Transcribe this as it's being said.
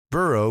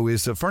Burrow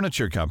is a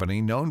furniture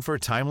company known for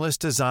timeless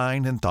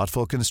design and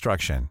thoughtful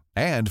construction,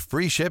 and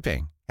free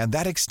shipping, and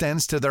that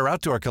extends to their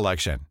outdoor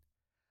collection.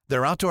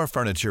 Their outdoor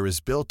furniture is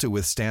built to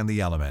withstand the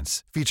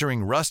elements,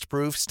 featuring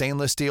rust-proof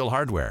stainless steel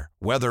hardware,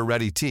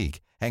 weather-ready teak,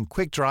 and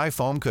quick-dry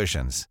foam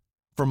cushions.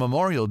 For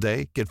Memorial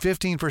Day, get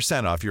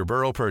 15% off your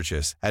Burrow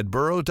purchase at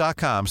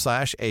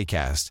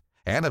burrow.com/ACAST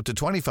and up to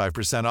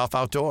 25% off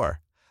outdoor.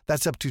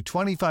 That's up to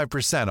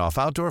 25% off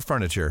outdoor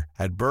furniture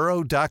at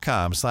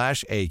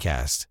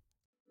burrow.com/ACAST.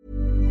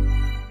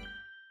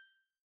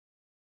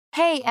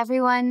 Hey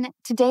everyone,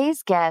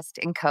 today's guest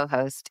and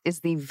co-host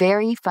is the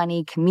very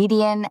funny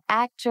comedian,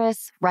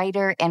 actress,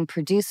 writer, and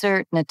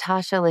producer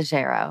Natasha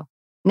Leggero.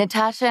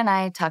 Natasha and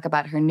I talk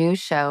about her new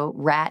show,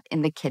 Rat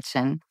in the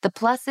Kitchen, the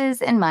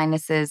pluses and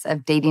minuses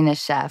of dating a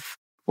chef,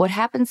 what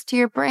happens to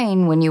your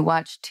brain when you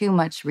watch too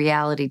much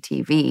reality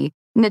TV,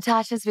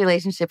 Natasha's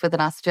relationship with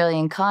an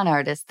Australian con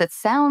artist that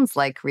sounds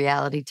like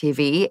reality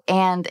TV,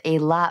 and a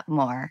lot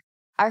more.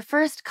 Our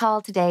first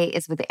call today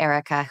is with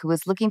Erica, who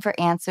is looking for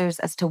answers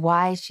as to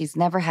why she's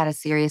never had a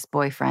serious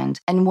boyfriend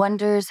and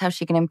wonders how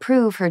she can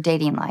improve her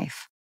dating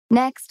life.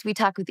 Next, we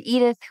talk with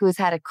Edith, who has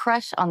had a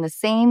crush on the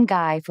same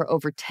guy for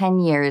over 10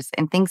 years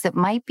and thinks it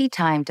might be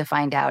time to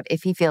find out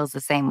if he feels the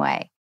same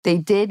way. They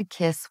did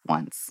kiss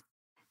once.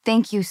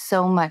 Thank you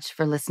so much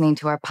for listening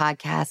to our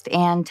podcast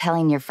and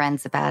telling your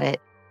friends about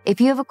it. If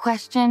you have a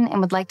question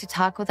and would like to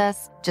talk with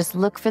us, just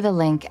look for the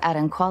link at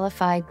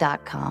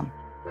unqualified.com.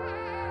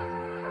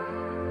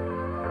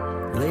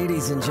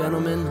 Ladies and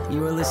gentlemen,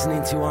 you are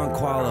listening to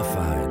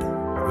Unqualified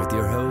with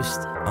your host,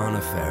 Anna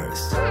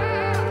Faris.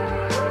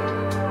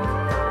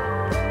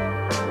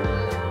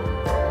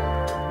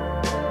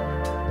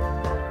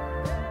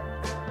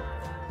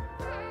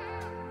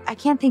 I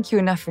can't thank you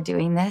enough for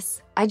doing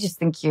this. I just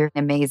think you're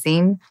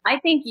amazing. I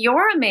think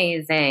you're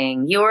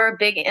amazing. You're a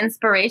big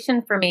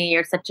inspiration for me.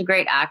 You're such a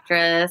great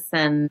actress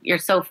and you're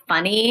so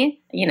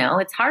funny. You know,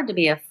 it's hard to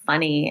be a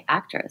funny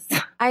actress.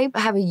 I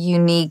have a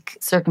unique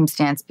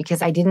circumstance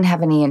because I didn't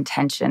have any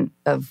intention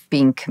of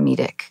being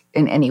comedic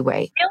in any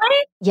way.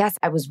 Really? Yes,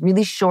 I was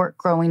really short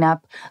growing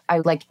up.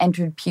 I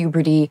entered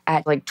puberty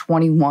at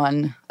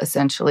 21,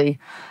 essentially.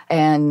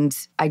 And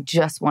I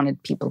just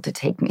wanted people to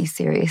take me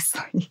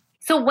seriously.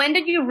 So when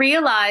did you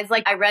realize,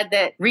 I read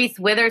that Reese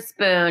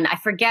Witherspoon, I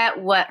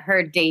forget what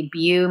her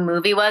debut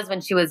movie was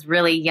when she was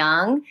really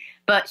young,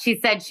 but she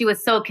said she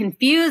was so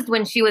confused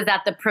when she was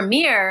at the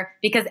premiere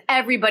because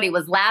everybody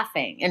was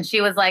laughing. And she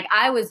was like,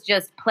 I was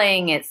just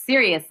playing it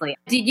seriously.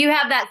 Did you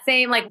have that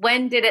same,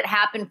 when did it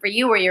happen for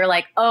you where you're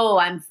like, oh,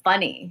 I'm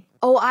funny?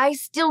 Oh, I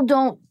still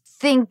don't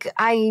think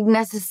I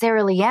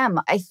necessarily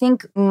am. I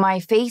think my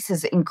face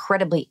is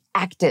incredibly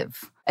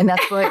active. And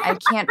that's why I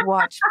can't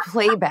watch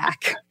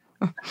playback.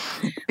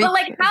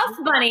 But how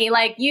funny?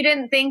 You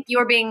didn't think you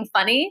were being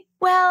funny?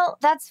 Well,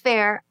 that's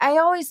fair. I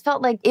always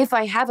felt like if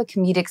I have a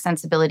comedic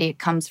sensibility, it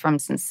comes from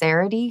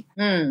sincerity.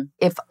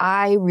 If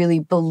I really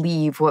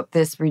believe what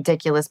this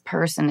ridiculous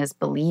person is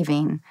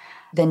believing,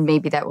 then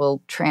maybe that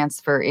will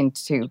transfer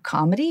into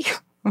comedy.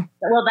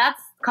 Well,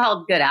 that's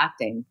called good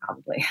acting,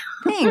 probably.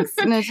 Thanks,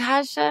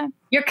 Natasha.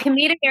 Your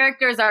comedic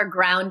characters are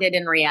grounded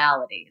in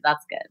reality.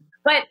 That's good.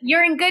 But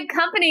you're in good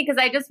company because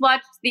I just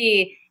watched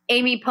the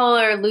Amy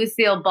Poehler,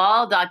 Lucille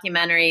Ball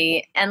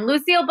documentary. And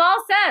Lucille Ball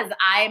says,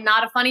 I'm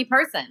not a funny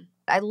person.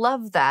 I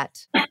love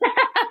that.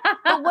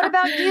 But what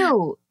about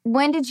you?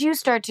 When did you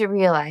start to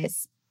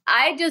realize?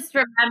 I just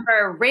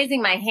remember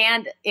raising my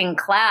hand in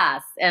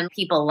class and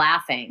people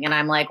laughing. And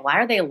I'm like, why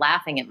are they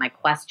laughing at my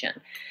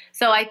question?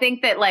 So I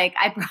think that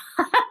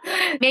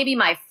maybe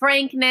my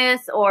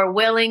frankness or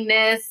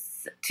willingness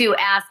to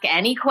ask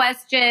any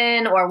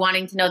question or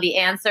wanting to know the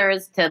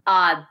answers to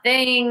odd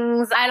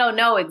things. I don't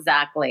know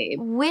exactly.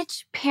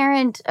 Which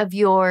parent of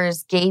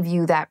yours gave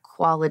you that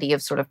quality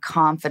of sort of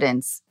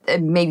confidence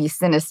and maybe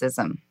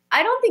cynicism?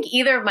 I don't think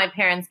either of my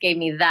parents gave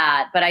me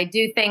that, but I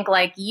do think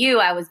like you,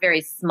 I was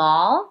very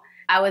small.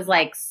 I was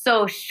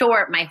so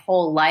short my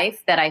whole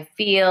life that I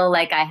feel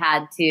like I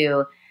had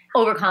to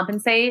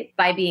overcompensate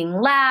by being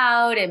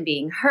loud and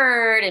being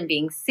heard and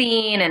being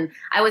seen. And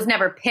I was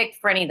never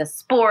picked for any of the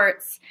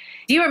sports.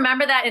 Do you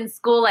remember that in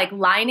school,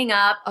 lining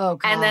up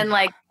and then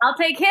I'll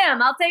take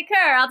him, I'll take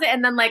her,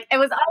 and then it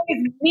was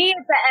always me at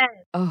the end.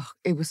 Oh,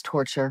 it was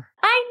torture.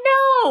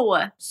 I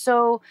know.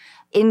 So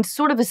in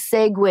sort of a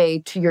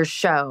segue to your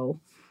show,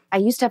 I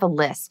used to have a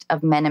list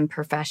of men in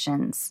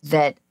professions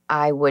that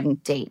I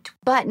wouldn't date.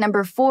 But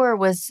number 4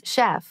 was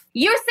chef.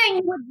 You're saying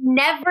you would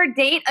never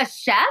date a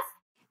chef?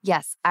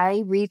 Yes,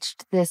 I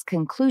reached this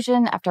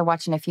conclusion after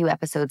watching a few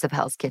episodes of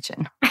Hell's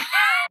Kitchen.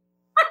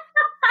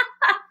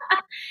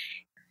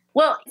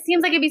 Well, it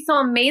seems like it'd be so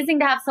amazing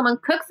to have someone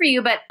cook for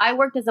you, but I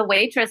worked as a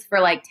waitress for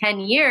 10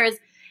 years,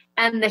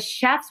 and the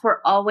chefs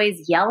were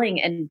always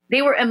yelling, and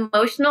they were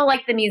emotional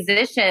like the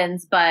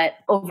musicians, but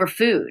over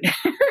food.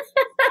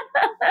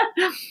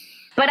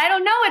 But I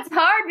don't know, it's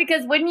hard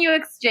because wouldn't you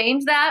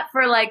exchange that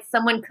for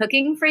someone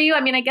cooking for you? I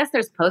mean, I guess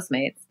there's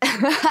Postmates.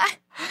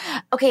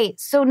 Okay,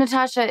 so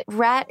Natasha,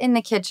 Rat in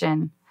the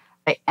Kitchen.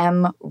 I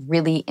am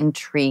really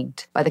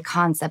intrigued by the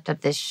concept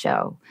of this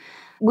show.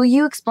 Will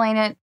you explain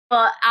it?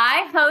 Well,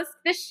 I host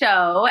the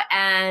show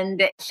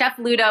and Chef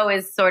Ludo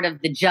is sort of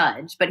the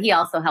judge, but he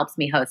also helps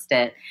me host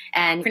it.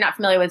 And if you're not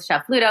familiar with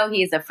Chef Ludo,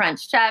 he's a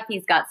French chef.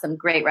 He's got some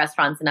great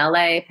restaurants in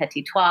LA,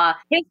 Petit Trois.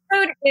 His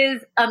food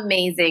is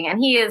amazing and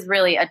he is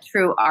really a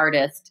true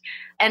artist.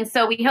 And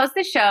so we host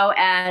the show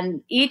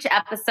and each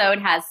episode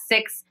has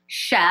 6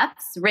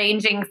 chefs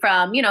ranging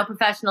from,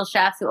 professional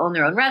chefs who own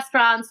their own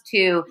restaurants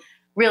to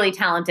really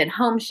talented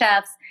home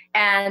chefs.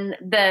 And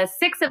the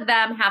 6 of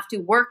them have to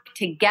work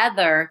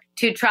together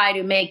to try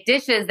to make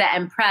dishes that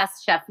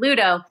impress Chef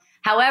Ludo.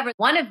 However,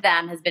 one of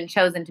them has been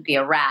chosen to be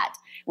a rat,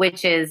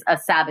 which is a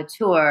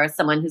saboteur,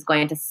 someone who's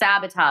going to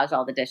sabotage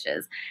all the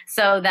dishes.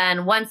 So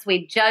then once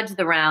we judge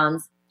the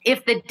rounds,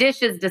 if the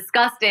dish is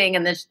disgusting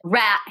and the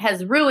rat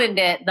has ruined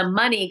it, the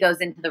money goes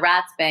into the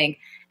rat's bank.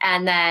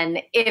 And then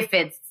if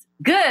it's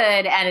good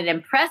and it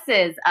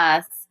impresses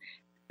us,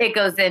 it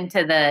goes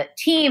into the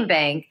team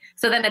bank.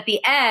 So then at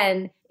the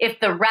end, if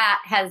the rat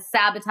has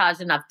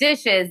sabotaged enough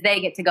dishes, they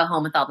get to go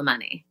home with all the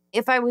money.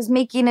 If I was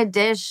making a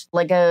dish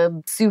like a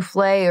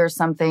souffle or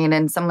something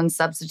and someone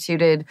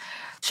substituted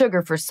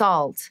sugar for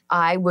salt,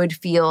 I would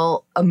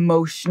feel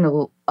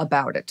emotional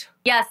about it.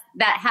 Yes,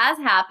 that has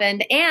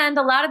happened. And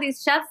a lot of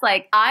these chefs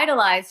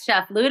idolize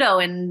Chef Ludo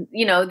and,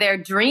 their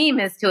dream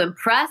is to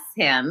impress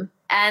him.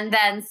 And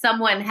then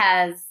someone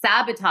has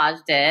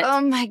sabotaged it. Oh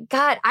my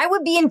God, I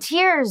would be in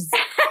tears.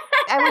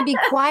 I would be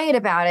quiet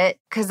about it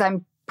because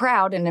I'm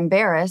proud and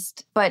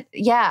embarrassed. But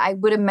yeah, I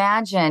would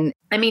imagine.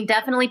 I mean,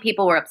 definitely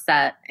people were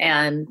upset.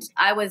 And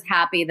I was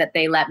happy that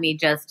they let me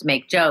just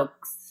make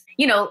jokes.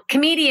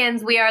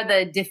 Comedians, we are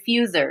the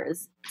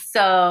diffusers.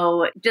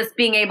 So just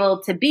being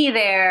able to be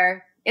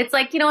there, it's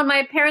like, when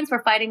my parents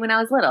were fighting when I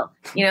was little,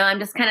 I'm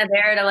just kind of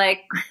there to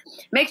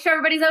make sure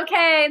everybody's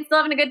okay and still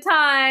having a good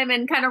time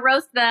and kind of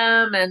roast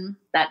them and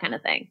that kind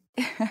of thing.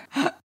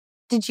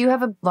 Did you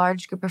have a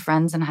large group of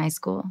friends in high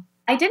school?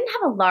 I didn't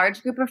have a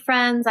large group of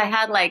friends. I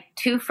had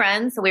 2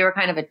 friends. So we were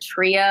kind of a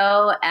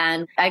trio.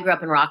 And I grew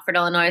up in Rockford,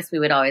 Illinois. So we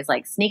would always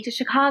sneak to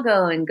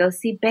Chicago and go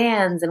see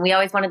bands. And we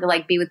always wanted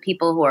to be with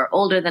people who are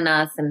older than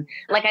us. And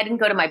I didn't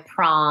go to my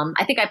prom.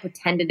 I think I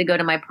pretended to go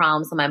to my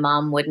prom so my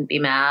mom wouldn't be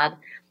mad.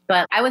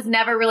 But I was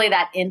never really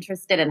that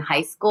interested in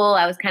high school.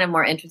 I was kind of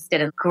more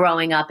interested in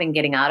growing up and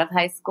getting out of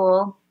high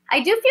school. I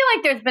do feel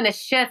like there's been a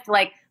shift.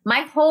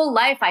 My whole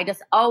life, I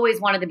just always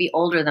wanted to be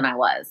older than I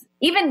was.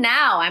 Even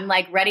now, I'm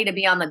ready to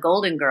be on the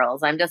Golden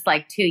Girls. I'm just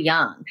too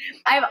young.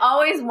 I've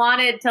always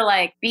wanted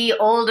to be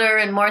older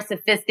and more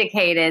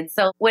sophisticated.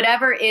 So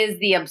whatever is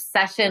the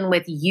obsession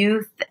with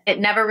youth, it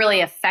never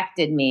really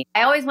affected me.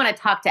 I always want to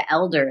talk to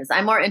elders.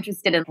 I'm more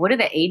interested in what do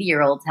the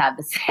 80-year-olds have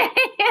to say?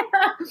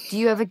 Do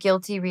you have a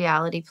guilty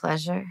reality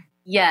pleasure?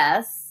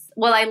 Yes.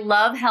 Well, I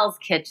love Hell's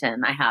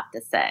Kitchen, I have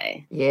to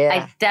say. Yeah.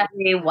 I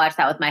definitely watch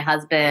that with my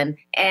husband.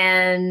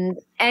 And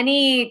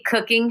any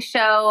cooking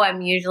show, I'm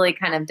usually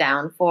kind of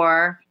down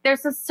for.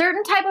 There's a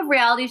certain type of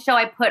reality show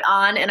I put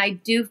on, and I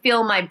do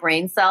feel my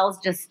brain cells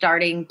just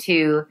starting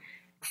to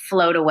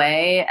float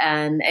away.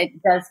 And it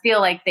does feel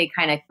like they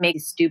kind of make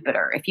you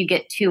stupider if you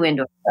get too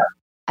into it.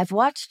 I've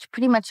watched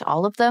pretty much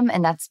all of them,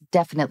 and that's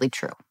definitely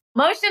true.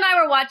 Moshe and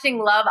I were watching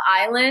Love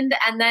Island,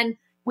 and then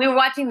we were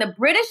watching the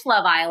British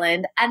Love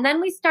Island, and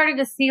then we started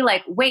to see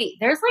wait,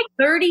 there's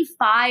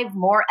 35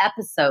 more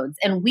episodes,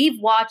 and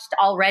we've watched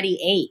already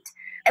 8.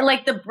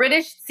 And the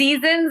British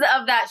seasons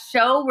of that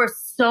show were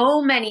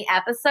so many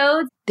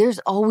episodes. There's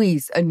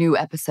always a new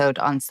episode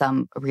on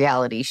some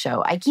reality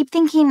show. I keep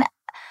thinking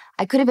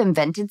I could have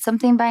invented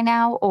something by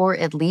now, or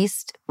at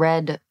least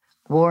read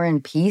War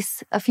and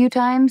Peace a few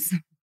times.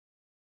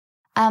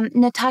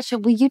 Natasha,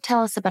 will you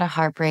tell us about a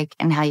heartbreak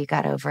and how you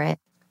got over it?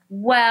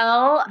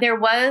 Well, there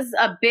was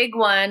a big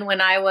one when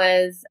I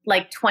was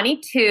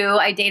 22.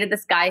 I dated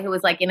this guy who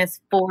was in his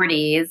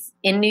 40s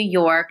in New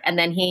York. And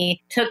then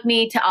he took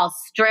me to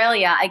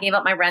Australia. I gave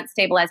up my rent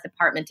stabilized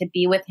apartment to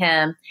be with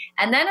him.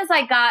 And then as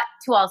I got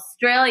to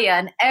Australia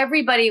and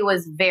everybody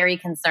was very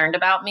concerned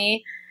about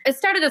me, it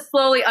started to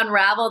slowly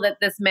unravel that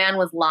this man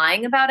was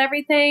lying about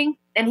everything.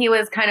 And he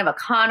was kind of a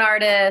con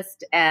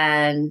artist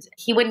and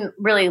he wouldn't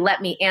really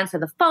let me answer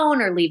the phone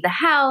or leave the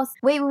house.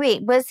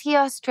 Wait. Was he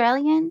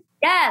Australian?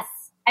 Yes.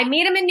 I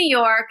meet him in New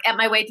York at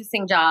my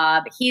waitressing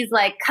job. He's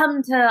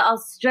come to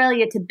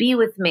Australia to be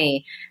with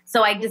me.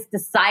 So I just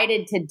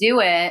decided to do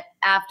it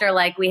after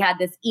we had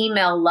this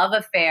email love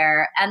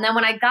affair. And then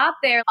when I got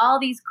there, all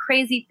these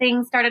crazy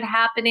things started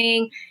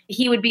happening.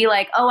 He would be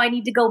oh, I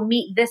need to go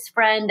meet this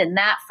friend and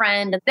that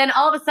friend. And then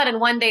all of a sudden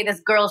one day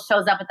this girl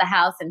shows up at the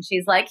house and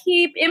she's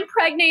he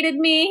impregnated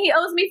me. He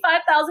owes me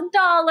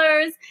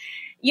 $5,000.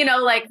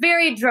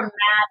 Very dramatic.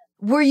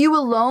 Were you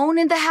alone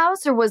in the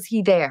house or was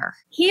he there?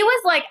 He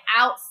was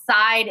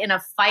outside in a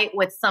fight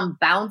with some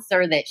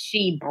bouncer that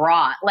she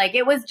brought.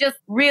 It was just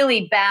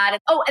really bad.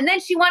 Oh, and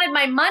then she wanted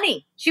my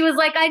money. She was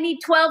I need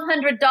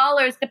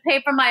 $1,200 to pay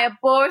for my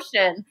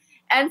abortion.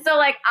 And so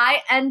like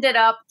I ended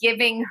up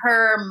giving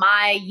her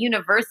my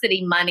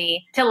university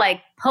money to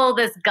like pull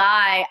this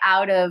guy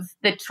out of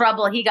the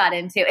trouble he got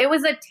into. It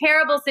was a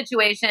terrible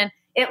situation.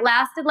 It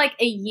lasted like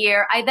a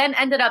year. I then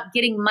ended up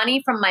getting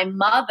money from my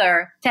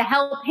mother to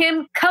help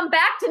him come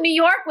back to New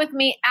York with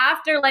me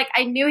after like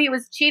I knew he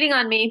was cheating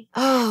on me.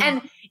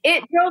 And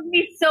it drove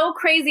me so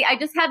crazy. I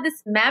just had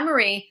this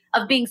memory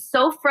of being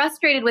so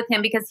frustrated with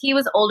him because he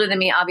was older than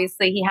me.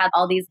 Obviously, he had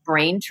all these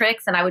brain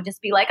tricks and I would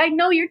just be like, I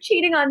know you're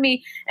cheating on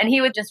me. And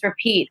he would just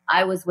repeat,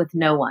 I was with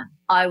no one.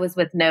 I was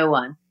with no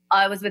one.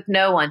 I was with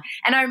no one.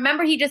 And I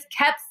remember he just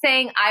kept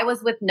saying I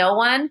was with no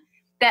one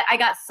that I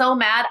got so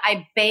mad,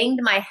 I banged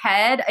my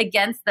head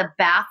against the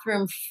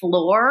bathroom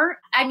floor.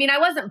 I mean, I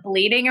wasn't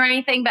bleeding or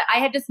anything, but I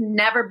had just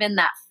never been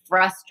that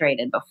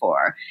frustrated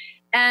before.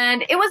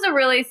 And it was a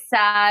really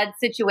sad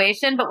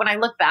situation. But when I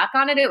look back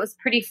on it, it was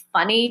pretty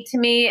funny to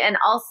me. And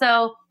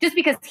also just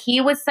because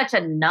he was such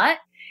a nut.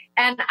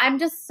 And I'm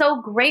just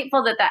so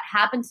grateful that that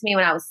happened to me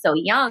when I was so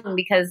young,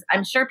 because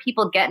I'm sure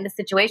people get into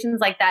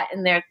situations like that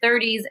in their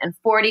 30s and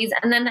 40s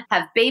and then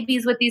have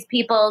babies with these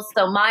people.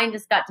 So mine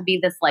just got to be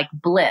this like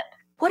blip.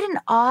 What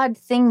an odd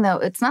thing, though.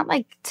 It's not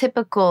like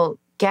typical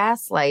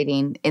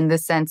gaslighting in the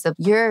sense of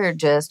you're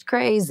just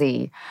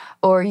crazy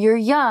or you're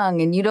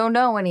young and you don't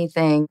know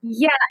anything.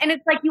 Yeah. And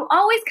it's like you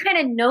always kind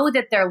of know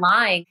that they're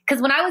lying.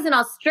 Because when I was in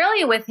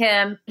Australia with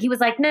him, he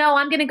was like, no,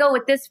 I'm going to go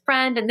with this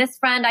friend and this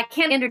friend. I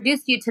can't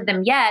introduce you to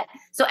them yet.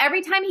 So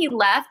every time he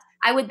left,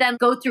 I would then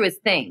go through his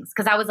things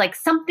because I was like,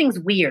 something's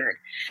weird.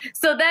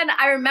 So then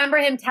I remember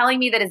him telling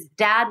me that his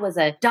dad was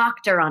a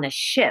doctor on a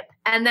ship.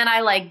 And then I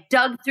like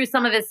dug through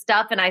some of his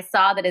stuff and I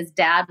saw that his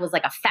dad was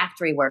like a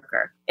factory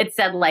worker. It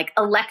said like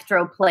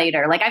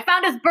electroplater. Like I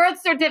found his birth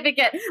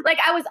certificate. Like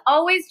I was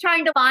always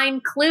trying to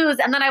find clues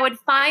and then I would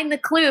find the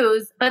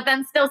clues, but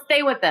then still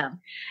stay with them.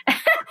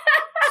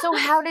 So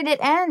how did it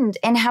end?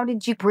 And how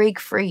did you break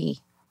free?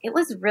 It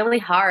was really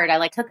hard. I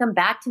like took him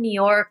back to New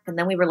York and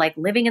then we were like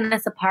living in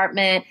this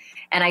apartment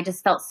and I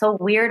just felt so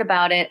weird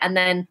about it. And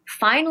then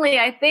finally,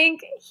 I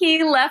think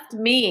he left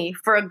me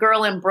for a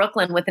girl in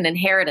Brooklyn with an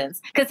inheritance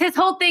because his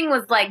whole thing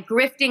was like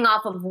grifting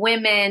off of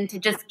women to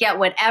just get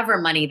whatever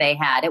money they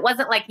had. It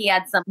wasn't like he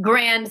had some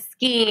grand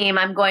scheme.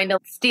 I'm going to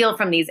steal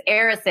from these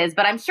heiresses,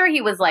 but I'm sure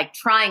he was like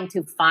trying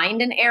to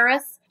find an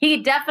heiress.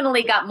 He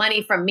definitely got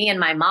money from me and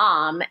my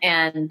mom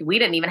and we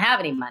didn't even have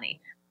any money.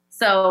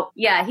 So,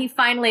 yeah, he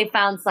finally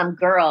found some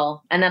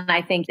girl, and then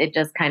I think it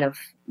just kind of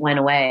went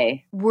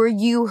away. Were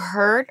you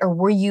hurt, or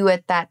were you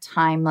at that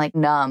time like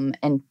numb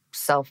and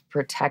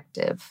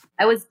self-protective?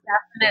 I was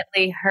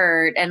definitely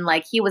hurt, and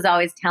like he was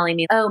always telling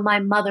me, oh, my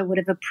mother would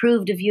have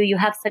approved of you. You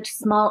have such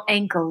small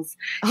ankles.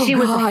 She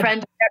was a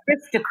French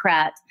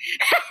aristocrat.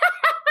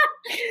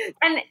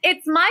 And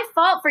it's my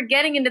fault for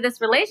getting into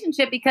this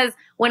relationship because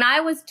when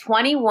I was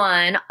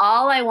 21,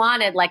 all I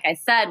wanted, like I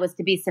said, was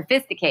to be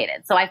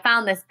sophisticated. So I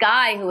found this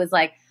guy who was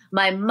like,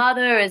 my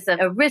mother is an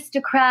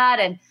aristocrat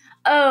and,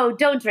 oh,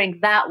 don't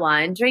drink that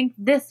wine, drink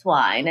this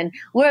wine. And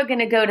we're going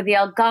to go to the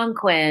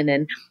Algonquin.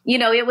 And, you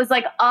know, it was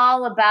like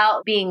all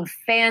about being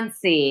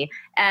fancy.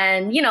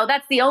 And, you know,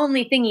 that's the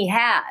only thing he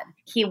had.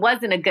 He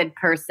wasn't a good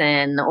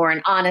person or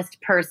an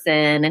honest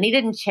person. And he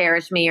didn't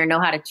cherish me or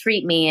know how to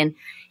treat me. And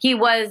he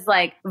was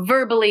like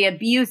verbally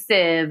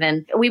abusive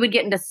and we would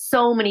get into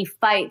so many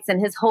fights.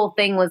 And his whole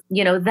thing was,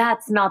 you know,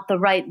 that's not the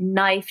right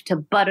knife to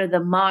butter the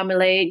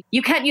marmalade.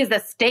 You can't use the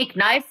steak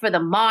knife for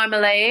the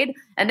marmalade.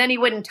 And then he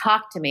wouldn't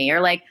talk to me. Or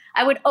like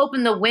I would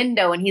open the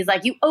window and he's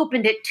like, you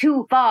opened it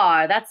too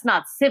far. That's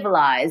not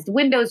civilized.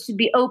 Windows should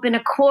be open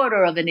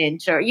 1/4 of an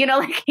inch. Or, you know,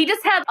 like he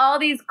just had all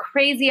these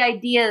crazy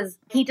ideas.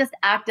 He just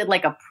acted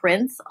like a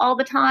prince all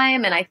the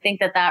time. And I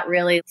think that that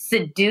really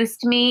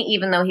seduced me,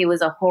 even though he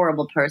was a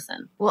horrible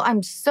person. Well,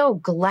 I'm so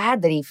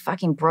glad that he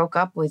fucking broke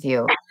up with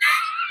you.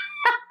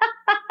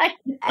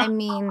 I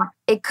mean,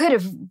 it could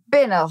have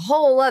been a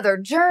whole other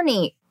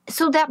journey.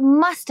 So that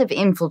must have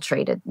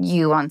infiltrated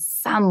you on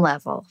some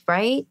level,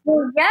 right?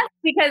 Well, yes,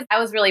 because I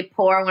was really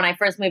poor when I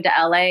first moved to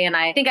LA. And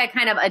I think I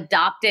kind of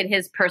adopted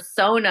his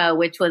persona,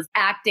 which was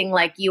acting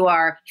like you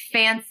are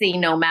fancy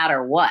no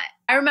matter what.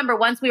 I remember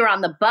once we were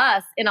on the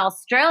bus in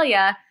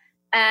Australia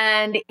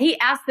and he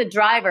asked the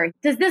driver,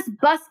 does this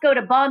bus go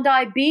to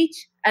Bondi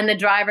Beach? And the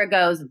driver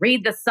goes,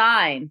 read the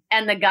sign.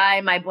 And the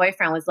guy, my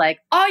boyfriend, was like,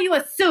 are you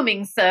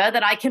assuming, sir,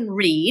 that I can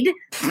read?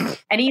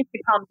 And he used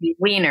to call me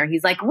Wiener.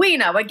 He's like,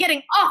 Wiener, we're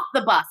getting off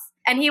the bus.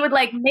 And he would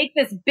like make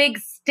this big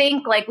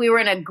stink like we were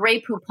in a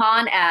Grey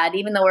Poupon ad,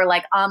 even though we're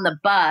like on the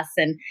bus.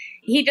 And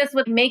he just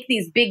would make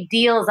these big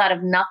deals out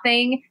of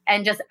nothing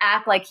and just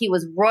act like he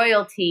was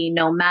royalty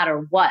no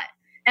matter what.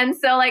 And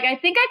so like, I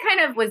think I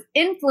kind of was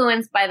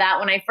influenced by that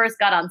when I first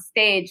got on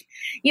stage,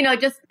 you know,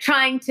 just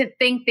trying to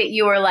think that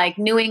you were like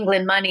New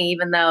England money,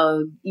 even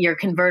though your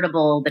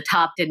convertible, the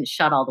top didn't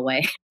shut all the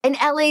way. And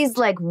LA's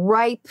like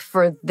ripe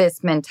for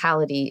this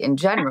mentality in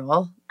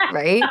general,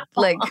 right?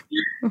 Like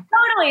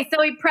Totally.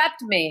 So he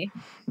prepped me.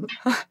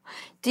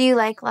 Do you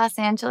like Los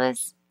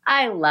Angeles?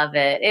 I love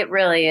it. It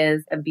really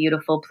is a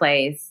beautiful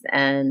place.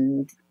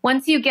 And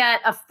once you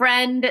get a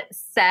friend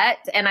set,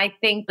 and I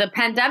think the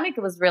pandemic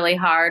was really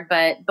hard,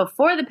 but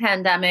before the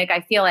pandemic,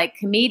 I feel like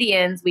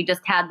comedians, we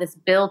just had this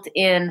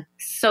built-in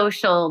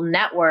social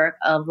network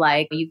of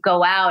like, you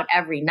go out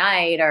every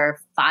night or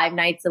 5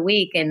 nights a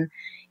week and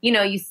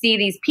you see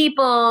these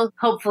people,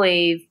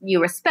 hopefully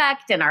you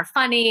respect and are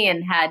funny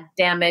and had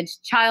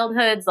damaged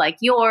childhoods like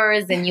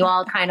yours, and you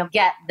all kind of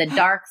get the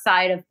dark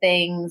side of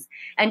things.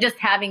 And just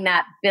having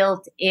that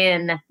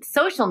built-in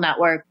social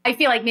network, I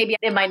feel like maybe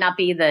it might not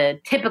be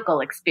the typical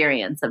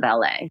experience of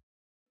LA.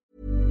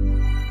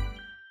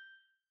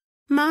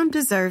 Mom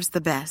deserves the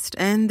best,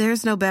 and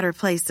there's no better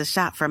place to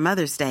shop for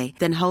Mother's Day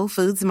than Whole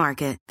Foods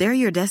Market. They're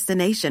your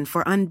destination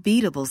for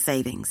unbeatable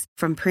savings,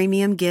 from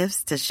premium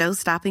gifts to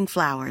show-stopping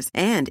flowers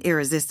and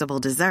irresistible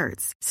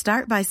desserts.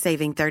 Start by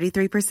saving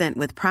 33%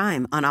 with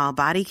Prime on all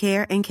body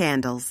care and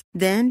candles.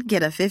 Then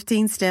get a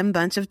 15-stem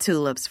bunch of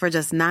tulips for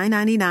just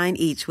 $9.99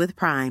 each with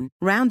Prime.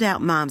 Round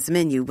out Mom's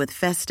menu with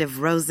festive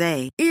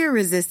rosé,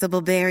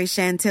 irresistible berry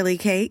chantilly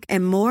cake,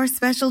 and more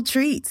special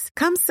treats.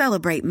 Come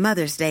celebrate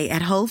Mother's Day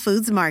at Whole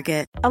Foods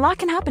Market. A lot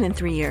can happen in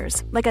 3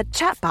 years, like a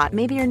chatbot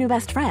may be your new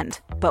best friend.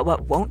 But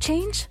what won't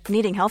change?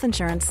 Needing health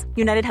insurance.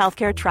 United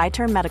Healthcare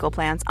Tri-Term Medical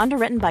Plans,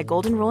 underwritten by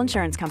Golden Rule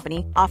Insurance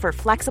Company, offer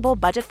flexible,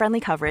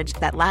 budget-friendly coverage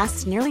that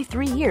lasts nearly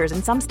 3 years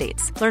in some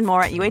states. Learn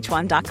more at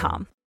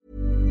uh1.com.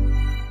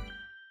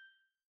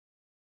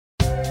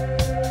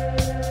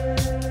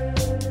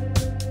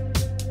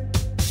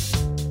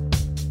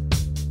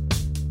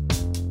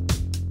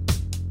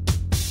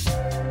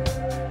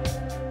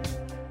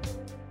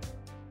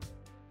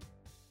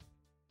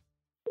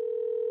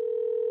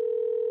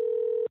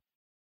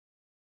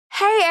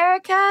 Hey,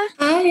 Erica.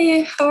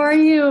 Hi, how are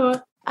you?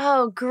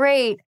 Oh,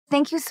 great.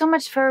 Thank you so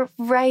much for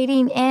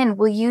writing in.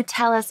 Will you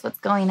tell us what's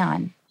going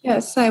on?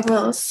 Yes, I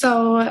will.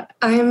 So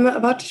I'm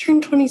about to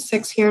turn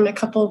 26 here in a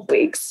couple of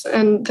weeks,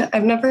 and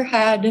I've never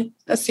had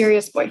a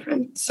serious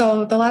boyfriend.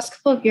 So the last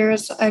couple of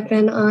years, I've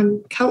been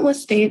on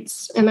countless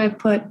dates, and I've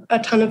put a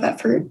ton of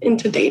effort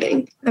into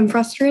dating. I'm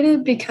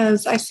frustrated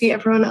because I see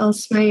everyone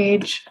else my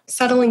age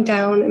settling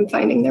down and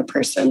finding their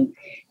person.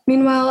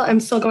 Meanwhile,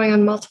 I'm still going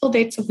on multiple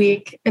dates a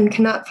week and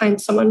cannot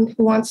find someone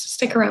who wants to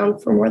stick around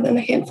for more than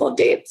a handful of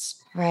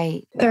dates.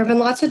 Right. There have been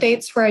lots of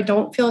dates where I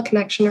don't feel a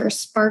connection or a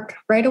spark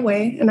right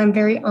away, and I'm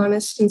very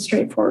honest and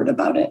straightforward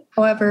about it.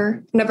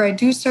 However, whenever I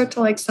do start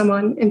to like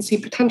someone and see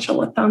potential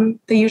with them,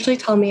 they usually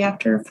tell me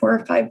after 4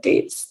 or 5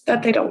 dates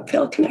that they don't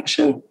feel a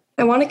connection.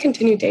 I want to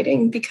continue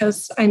dating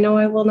because I know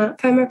I will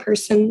not find my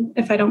person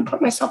if I don't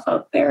put myself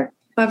out there.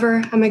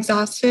 However, I'm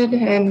exhausted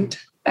and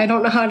I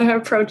don't know how to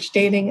approach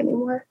dating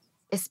anymore.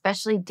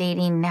 Especially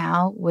dating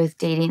now with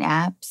dating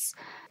apps,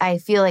 I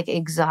feel like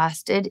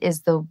exhausted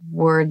is the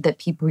word that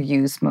people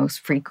use most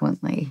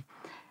frequently.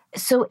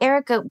 So,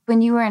 Erica,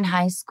 when you were in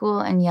high school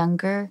and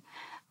younger,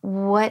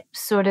 what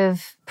sort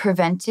of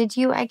prevented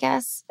you, I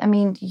guess? I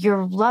mean,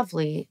 you're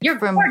lovely. You're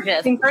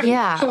gorgeous.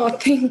 Yeah. Oh,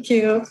 thank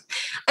you.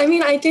 I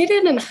mean, I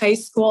dated in high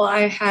school.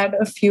 I had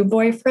a few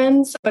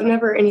boyfriends, but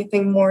never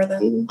anything more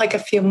than like a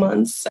few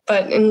months.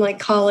 But in like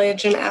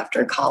college and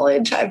after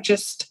college, I've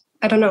just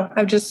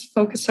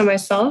focused on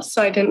myself.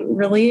 So I didn't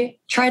really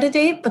try to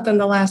date. But then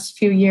the last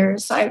few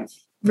years, I've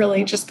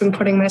really just been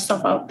putting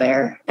myself out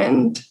there.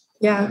 And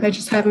yeah, I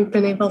just haven't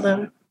been able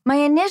to. My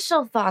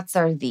initial thoughts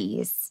are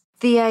these.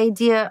 The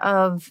idea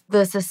of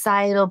the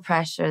societal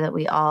pressure that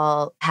we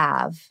all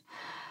have,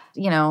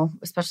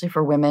 especially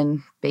for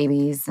women,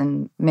 babies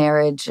and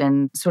marriage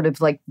and sort of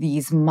like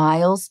these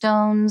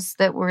milestones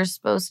that we're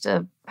supposed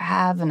to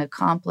have and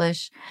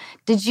accomplish.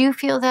 Did you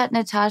feel that,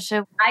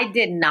 Natasha? I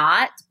did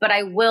not, but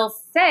I will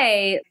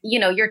say,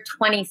 you're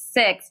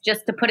 26.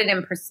 Just to put it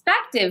in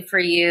perspective for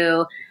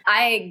you,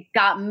 I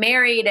got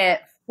married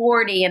at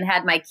 40 and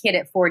had my kid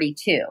at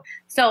 42.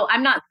 So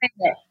I'm not saying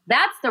that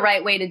that's the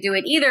right way to do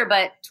it either,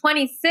 but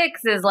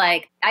 26 is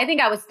like, I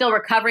think I was still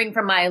recovering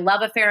from my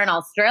love affair in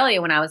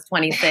Australia when I was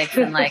 26.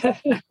 And like,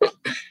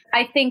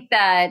 I think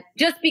that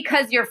just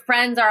because your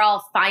friends are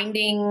all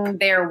finding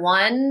their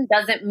one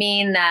doesn't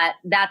mean that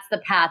that's the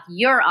path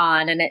you're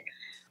on. And it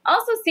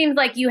also seems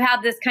like you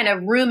have this kind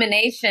of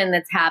rumination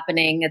that's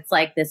happening. It's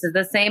like, this is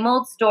the same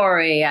old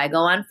story. I go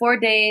on 4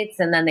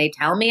 dates and then they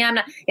tell me I'm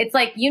not. It's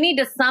like you need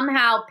to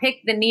somehow pick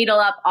the needle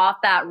up off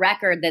that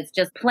record that's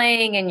just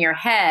playing in your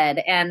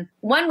head. And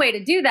one way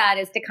to do that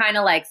is to kind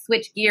of like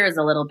switch gears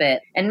a little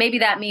bit. And maybe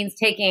that means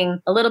taking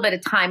a little bit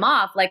of time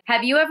off. Like,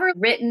 have you ever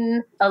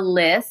written a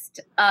list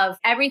of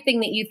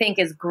everything that you think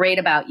is great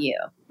about you?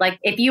 Like,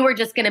 if you were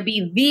just going to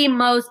be the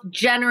most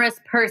generous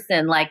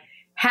person, like,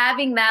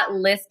 having that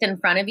list in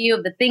front of you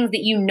of the things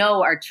that you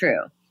know are true.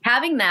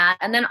 Having that.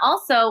 And then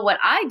also what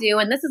I do,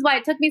 and this is why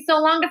it took me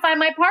so long to find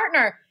my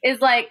partner,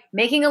 is like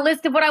making a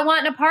list of what I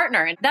want in a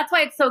partner. And that's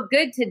why it's so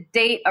good to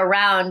date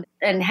around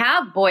and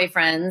have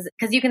boyfriends,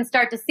 because you can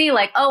start to see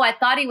like, oh, I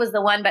thought he was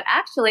the one, but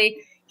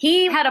actually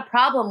he had a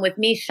problem with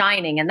me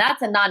shining, and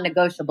that's a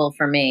non-negotiable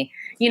for me.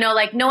 You know,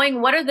 like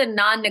knowing what are the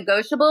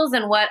non-negotiables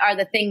and what are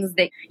the things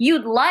that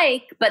you'd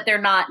like, but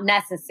they're not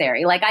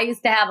necessary. Like I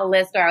used to have a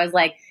list where I was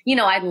like, you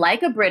know, I'd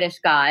like a British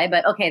guy,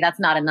 but okay, that's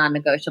not a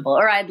non-negotiable.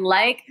 Or I'd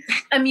like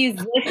a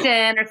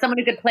musician or someone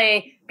who could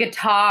play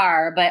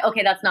guitar, but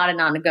okay, that's not a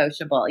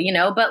non-negotiable, you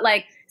know, but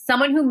like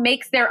someone who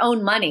makes their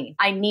own money.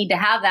 I need to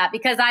have that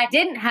because I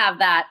didn't have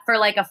that for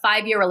like a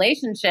 5-year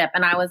relationship.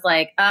 And I was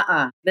like,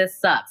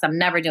 this sucks. I'm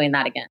never doing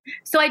that again.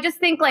 So I just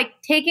think like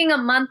taking a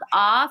month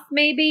off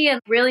maybe and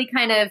really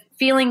kind of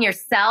feeling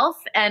yourself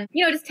and,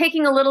 you know, just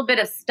taking a little bit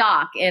of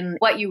stock in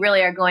what you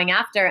really are going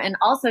after and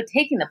also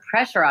taking the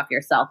pressure off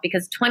yourself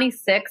because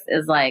 26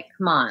 is like,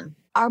 come on.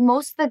 Are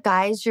most of the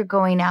guys you're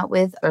going out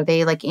with, are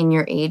they like in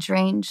your age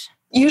range?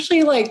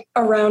 Usually like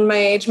around my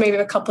age, maybe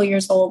a couple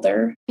years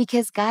older.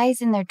 Because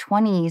guys in their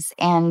 20s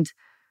and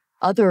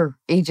other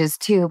ages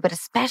too, but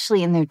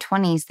especially in their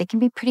 20s, they can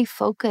be pretty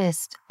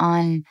focused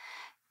on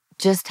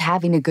just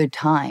having a good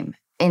time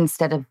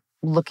instead of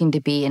looking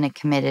to be in a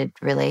committed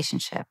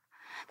relationship.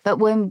 But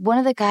when one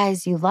of the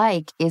guys you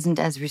like isn't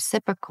as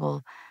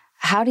reciprocal,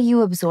 how do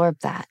you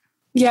absorb that?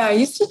 Yeah, I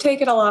used to take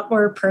it a lot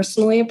more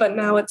personally, but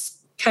now it's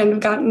kind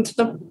of gotten to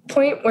the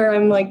point where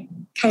I'm like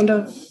kind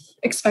of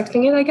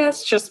expecting it, I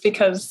guess, just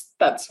because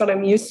that's what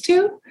I'm used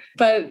to.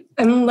 But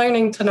I'm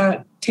learning to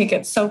not take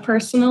it so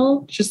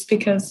personal just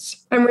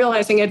because I'm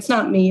realizing it's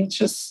not me. It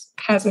just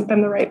hasn't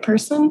been the right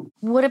person.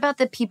 What about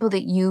the people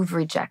that you've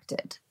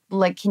rejected?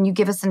 Like, can you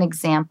give us an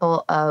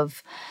example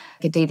of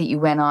a date that you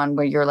went on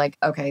where you're like,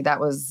 okay, that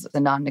was the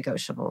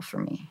non-negotiable for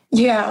me?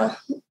 Yeah.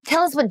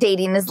 Tell us what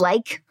dating is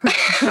like.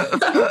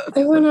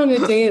 I went on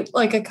a date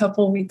like a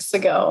couple weeks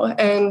ago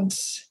and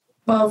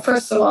well,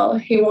 first of all,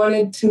 he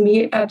wanted to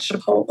meet at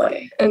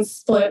Chipotle and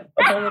split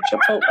a bowl of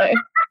Chipotle.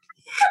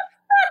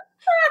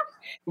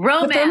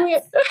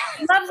 Romance.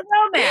 Loves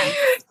romance.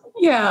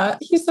 Yeah,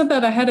 he said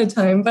that ahead of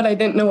time, but I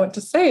didn't know what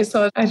to say.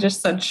 So I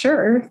just said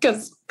sure,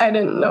 because I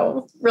didn't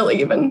know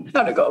really even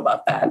how to go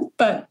about that.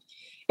 But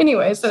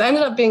anyways, it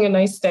ended up being a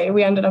nice day.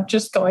 We ended up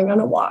just going on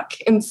a walk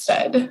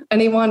instead.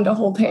 And he wanted to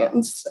hold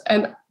hands.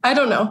 And I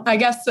don't know. I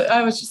guess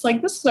I was just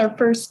like, this is our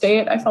first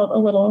date. I felt a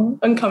little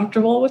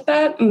uncomfortable with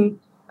that. And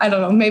I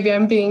don't know, maybe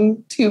I'm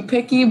being too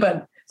picky,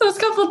 but those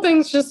couple of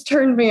things just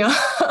turned me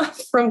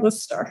off from the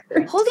start.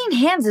 Holding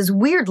hands is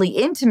weirdly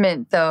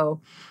intimate, though.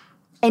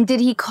 And did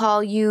he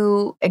call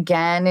you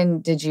again?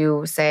 And did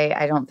you say,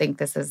 I don't think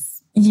this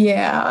is...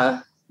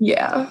 Yeah.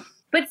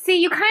 But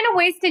see, you kind of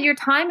wasted your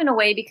time in a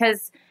way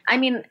because, I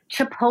mean,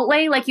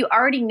 Chipotle, like you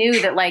already knew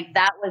that like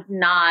that was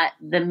not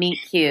the meet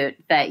cute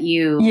that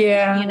you...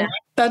 Yeah. You know?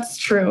 That's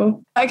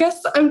true. I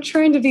guess I'm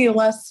trying to be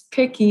less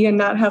picky and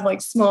not have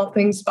like small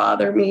things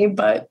bother me,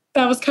 but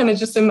that was kind of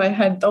just in my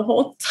head the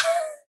whole time.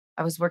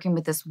 I was working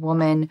with this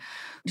woman.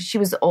 She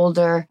was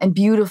older and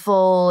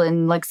beautiful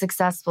and like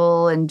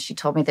successful. And she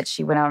told me that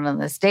she went out on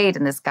this date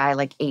and this guy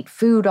like ate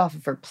food off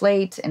of her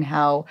plate and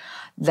how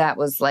that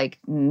was like,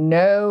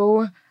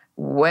 no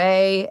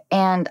way.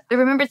 And I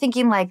remember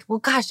thinking like, well,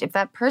 gosh, if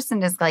that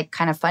person is like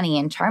kind of funny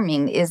and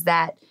charming, is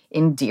that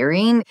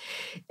endearing?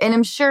 And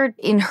I'm sure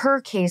in her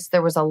case,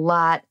 there was a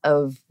lot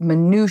of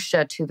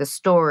minutia to the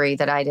story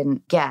that I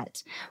didn't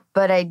get.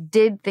 But I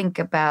did think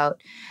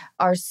about,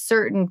 are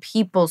certain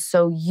people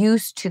so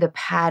used to the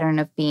pattern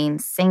of being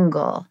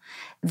single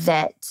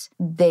that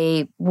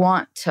they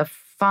want to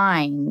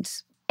find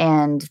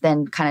and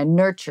then kind of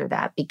nurture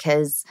that?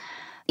 Because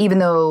even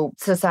though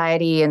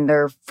society and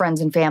their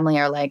friends and family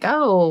are like,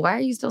 oh, why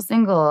are you still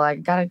single? I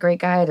got a great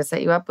guy to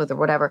set you up with or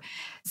whatever.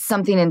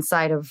 Something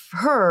inside of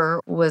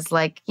her was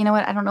like, you know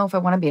what? I don't know if I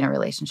want to be in a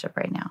relationship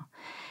right now.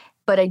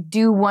 But I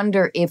do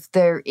wonder if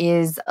there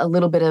is a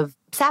little bit of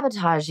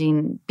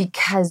sabotaging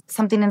because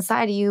something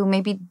inside of you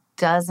maybe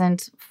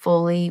doesn't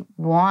fully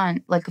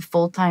want like a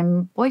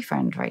full-time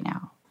boyfriend right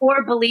now.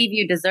 Or believe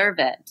you deserve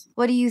it.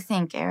 What do you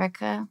think,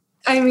 Erica?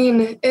 I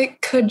mean,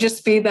 it could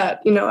just be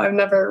that, you know, I've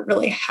never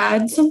really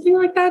had something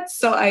like that.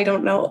 So I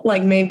don't know,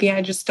 like maybe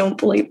I just don't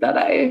believe that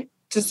I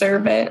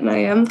deserve it. And I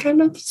am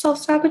kind of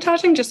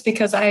self-sabotaging just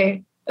because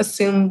I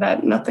assume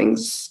that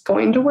nothing's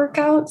going to work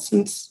out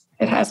since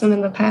it hasn't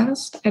in the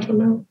past. I don't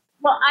know.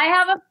 Well, I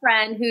have a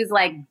friend who's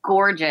like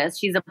gorgeous.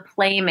 She's a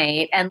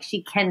playmate and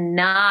she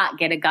cannot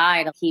get a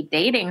guy to keep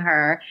dating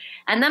her.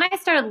 And then I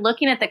started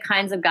looking at the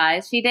kinds of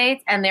guys she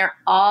dates and they're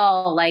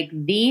all like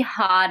the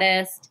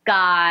hottest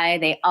guy.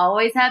 They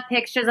always have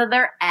pictures of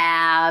their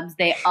abs.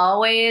 They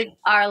always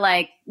are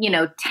like, you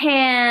know,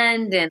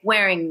 tanned and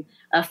wearing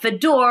a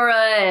fedora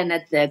and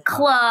at the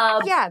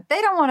club. Yeah, they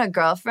don't want a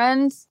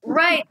girlfriend.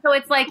 Right. So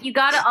it's like you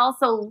got to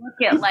also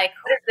look at like,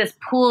 what is this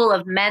pool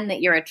of men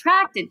that you're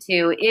attracted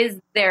to?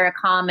 Is there a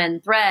common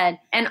thread?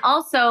 And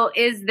also,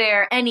 is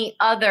there any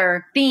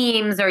other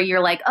themes or you're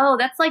like, oh,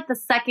 that's like the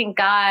second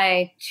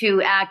guy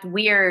to act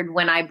weird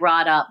when I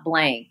brought up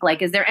blank?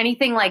 Like, is there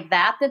anything like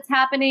that that's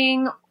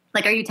happening?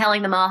 Like, are you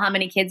telling them all how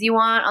many kids you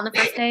want on the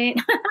first date?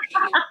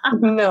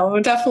 No,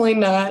 definitely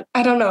not.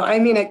 I don't know. I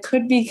mean, it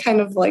could be kind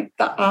of like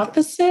the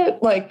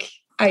opposite. Like,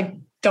 I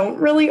don't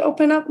really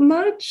open up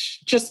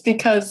much just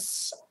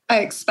because I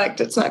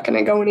expect it's not going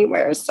to go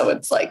anywhere. So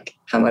it's like,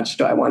 how much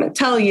do I want to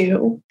tell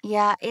you?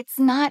 Yeah, it's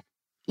not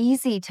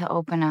easy to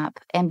open up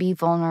and be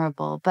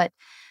vulnerable, but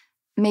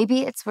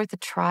maybe it's worth a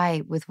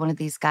try with one of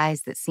these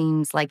guys that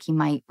seems like he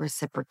might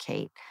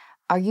reciprocate.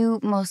 Are you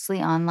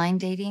mostly online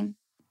dating?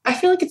 I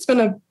feel like it's been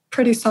a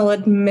pretty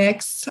solid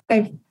mix.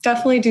 I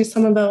definitely do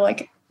some of the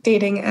like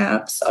dating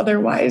apps.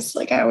 Otherwise,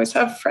 like I always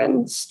have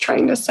friends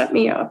trying to set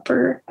me up,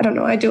 or I don't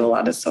know, I do a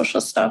lot of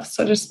social stuff.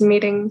 So just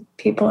meeting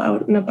people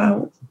out and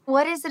about.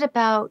 What is it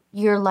about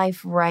your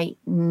life right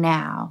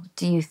now,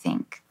 do you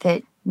think,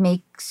 that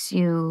makes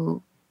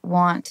you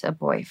want a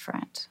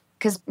boyfriend?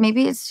 Because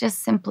maybe it's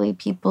just simply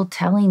people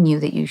telling you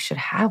that you should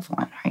have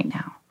one right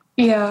now.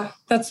 Yeah,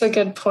 that's a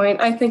good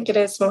point. I think it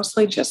is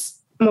mostly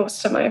just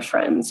most of my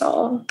friends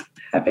all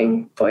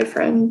having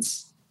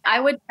boyfriends. I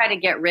would try to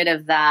get rid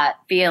of that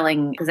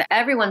feeling because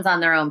everyone's on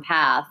their own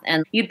path,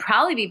 and you'd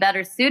probably be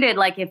better suited.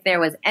 Like if there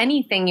was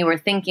anything you were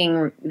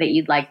thinking that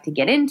you'd like to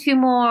get into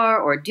more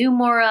or do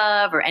more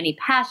of, or any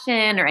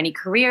passion or any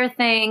career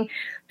thing,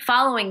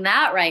 following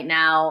that right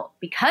now,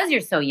 because you're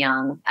so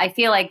young, I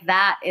feel like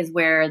that is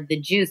where the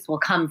juice will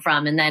come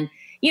from. And then,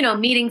 you know,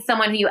 meeting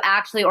someone who you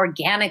actually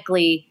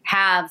organically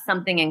have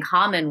something in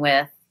common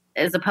with,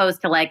 as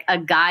opposed to like a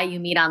guy you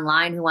meet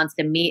online who wants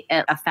to meet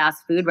at a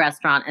fast food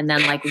restaurant and then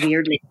like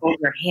weirdly hold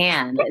your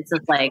hand. It's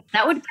just like,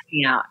 that would freak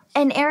me out.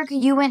 And Erica,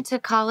 you went to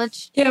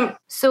college? Yeah.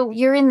 So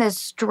you're in this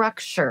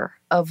structure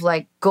of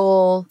like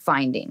goal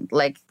finding.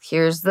 Like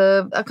here's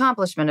the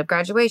accomplishment of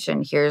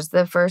graduation. Here's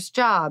the first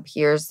job.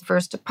 Here's the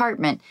first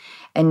apartment.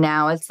 And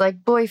now it's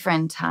like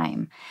boyfriend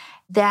time.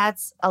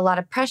 That's a lot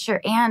of pressure.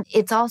 And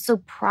it's also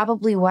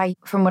probably why,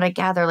 from what I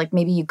gather, like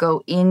maybe you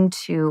go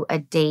into a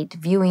date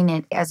viewing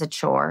it as a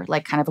chore,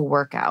 like kind of a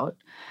workout,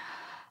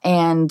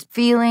 and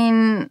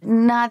feeling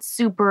not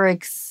super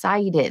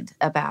excited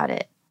about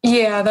it.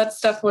 Yeah, that's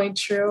definitely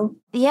true.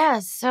 Yeah,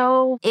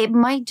 so it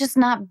might just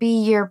not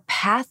be your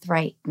path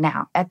right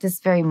now at this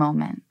very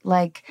moment.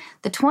 Like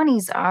the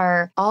 20s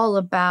are all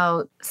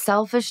about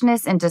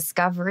selfishness and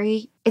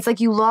discovery. It's like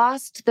you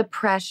lost the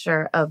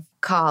pressure of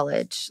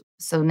college.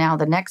 So now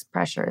the next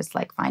pressure is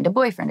like, find a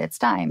boyfriend. It's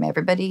time.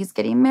 Everybody's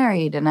getting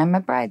married and I'm a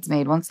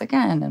bridesmaid once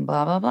again and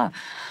blah, blah, blah.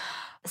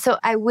 So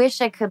I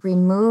wish I could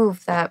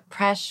remove that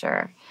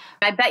pressure.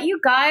 I bet you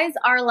guys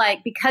are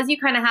like, because you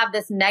kind of have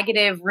this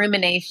negative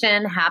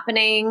rumination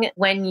happening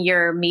when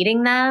you're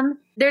meeting them,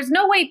 there's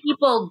no way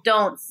people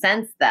don't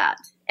sense that.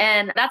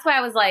 And that's why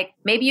I was like,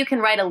 maybe you can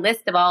write a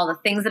list of all the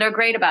things that are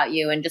great about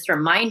you and just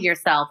remind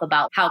yourself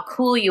about how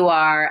cool you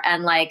are.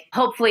 And like,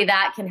 hopefully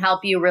that can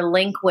help you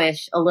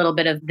relinquish a little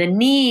bit of the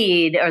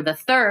need or the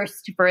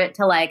thirst for it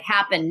to like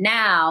happen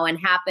now and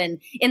happen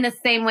in the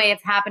same way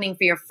it's happening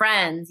for your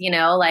friends, you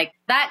know, like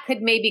that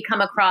could maybe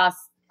come across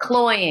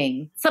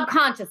cloying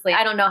subconsciously.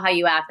 I don't know how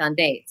you act on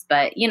dates,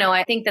 but you know,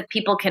 I think that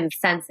people can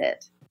sense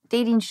it.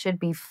 Dating should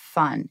be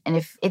fun. And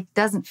if it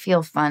doesn't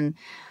feel fun,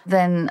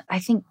 then I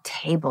think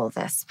table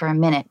this for a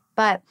minute.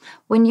 But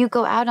when you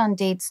go out on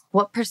dates,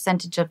 what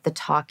percentage of the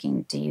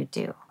talking do you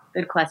do?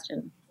 Good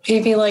question.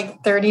 Maybe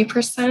like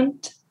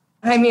 30%.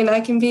 I mean, I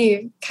can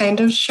be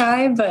kind of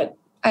shy, but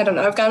I don't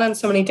know. I've gone on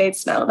so many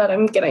dates now that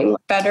I'm getting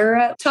better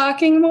at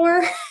talking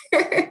more.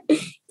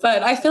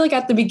 But I feel like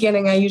at the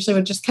beginning, I usually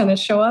would just kind of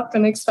show up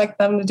and expect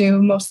them to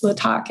do most of the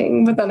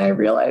talking. But then I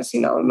realized, you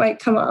know, it might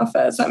come off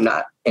as I'm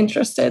not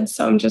interested.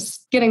 So I'm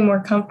just getting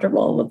more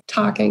comfortable with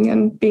talking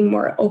and being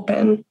more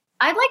open.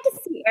 I'd like to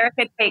see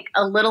Erica take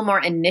a little more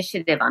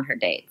initiative on her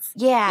dates.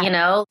 Yeah. You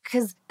know?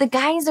 Because the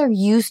guys are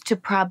used to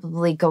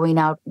probably going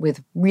out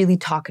with really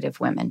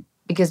talkative women,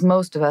 because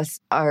most of us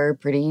are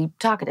pretty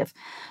talkative.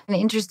 An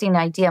interesting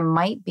idea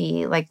might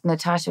be, like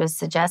Natasha was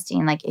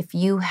suggesting, like if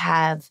you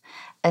have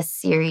a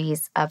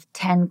series of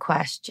 10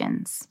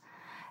 questions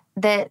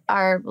that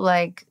are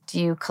like,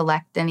 do you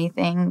collect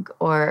anything?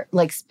 Or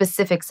like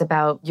specifics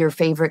about your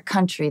favorite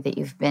country that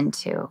you've been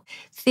to.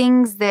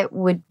 Things that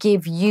would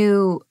give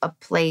you a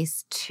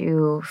place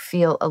to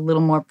feel a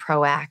little more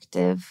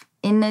proactive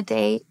in a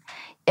date.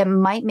 It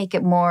might make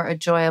it more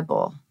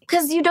enjoyable.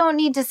 Because you don't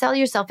need to sell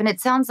yourself. And it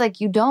sounds like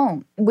you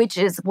don't, which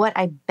is what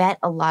I bet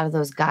a lot of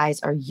those guys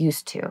are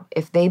used to.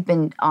 If they've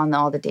been on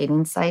all the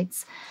dating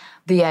sites,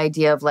 the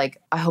idea of like,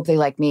 I hope they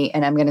like me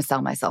and I'm going to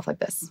sell myself like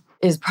this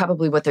is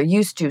probably what they're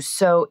used to.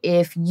 So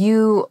if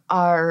you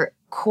are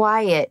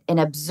quiet and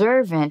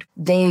observant,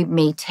 they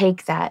may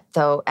take that,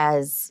 though,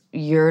 as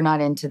you're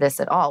not into this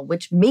at all,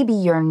 which maybe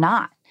you're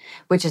not,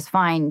 which is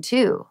fine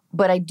too.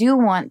 But I do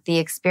want the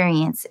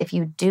experience. If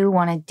you do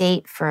want to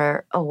date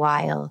for a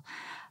while,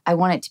 I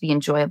want it to be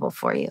enjoyable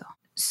for you.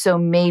 So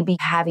maybe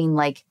having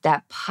like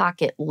that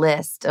pocket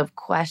list of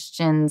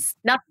questions.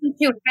 Nothing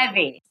too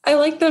heavy. I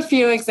like the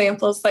few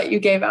examples that you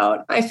gave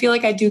out. I feel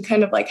like I do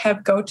kind of like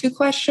have go-to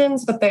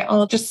questions, but they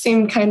all just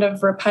seem kind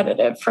of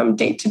repetitive from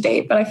date to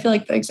date. But I feel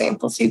like the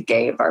examples you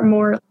gave are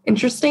more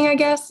interesting, I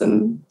guess,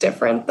 and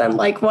different than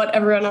like what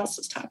everyone else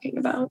is talking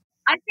about.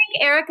 I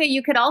think, Erica,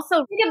 you could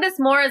also think of this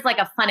more as like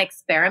a fun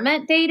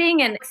experiment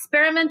dating and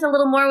experiment a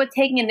little more with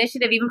taking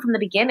initiative even from the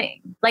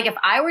beginning. Like if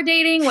I were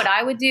dating, what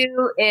I would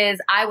do is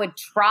I would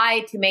try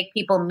to make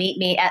people meet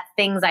me at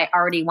things I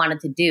already wanted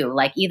to do,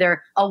 like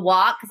either a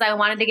walk because I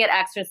wanted to get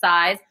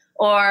exercise,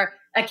 or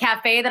a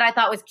cafe that I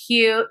thought was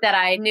cute that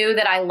I knew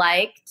that I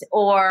liked,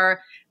 or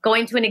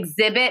going to an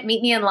exhibit,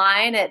 meet me in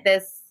line at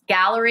this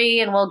gallery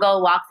and we'll go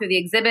walk through the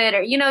exhibit,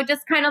 or,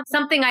 just kind of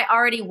something I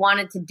already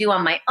wanted to do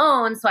on my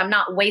own. So I'm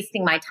not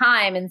wasting my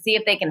time, and see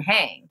if they can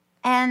hang.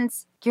 And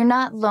you're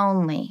not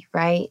lonely,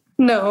 right?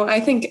 No, I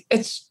think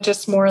it's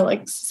just more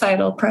like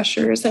societal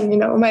pressures. And,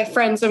 my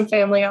friends and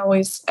family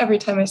always, every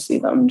time I see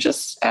them,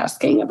 just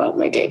asking about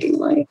my dating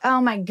life. Oh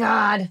my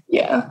God.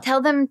 Yeah.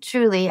 Tell them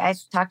truly, I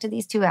talked to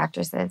these two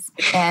actresses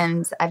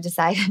and I've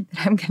decided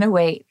that I'm going to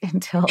wait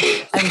until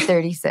I'm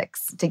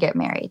 36 to get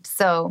married.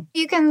 So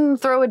you can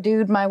throw a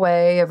dude my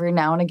way every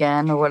now and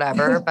again or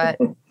whatever, but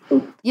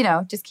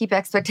just keep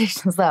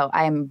expectations low.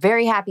 I am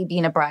very happy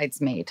being a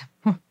bridesmaid.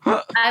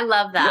 I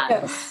love that.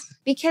 Yes.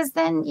 Because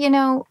then,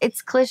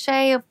 it's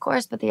cliche, of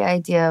course, but the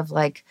idea of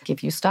like,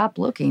 if you stop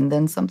looking,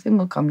 then something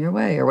will come your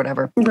way or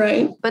whatever.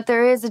 Right. But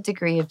there is a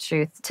degree of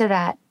truth to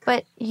that.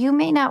 But you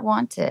may not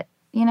want it,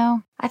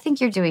 I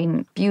think you're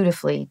doing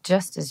beautifully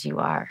just as you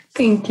are.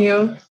 Thank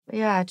you.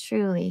 Yeah,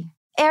 truly.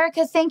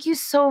 Erica, thank you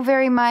so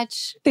very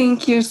much.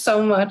 Thank you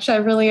so much. I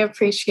really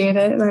appreciate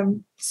it. And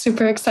I'm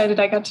super excited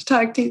I got to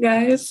talk to you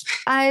guys.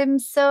 I'm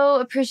so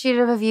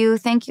appreciative of you.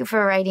 Thank you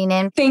for writing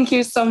in. Thank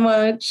you so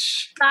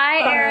much.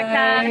 Bye,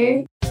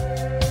 Erica.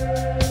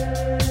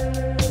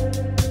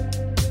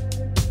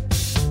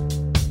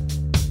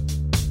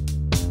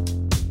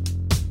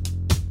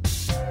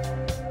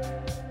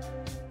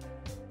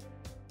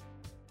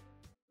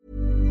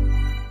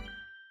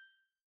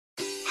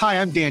 Hi,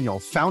 I'm Daniel,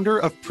 founder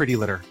of Pretty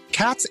Litter.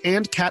 Cats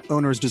and cat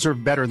owners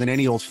deserve better than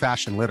any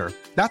old-fashioned litter.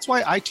 That's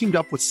why I teamed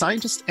up with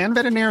scientists and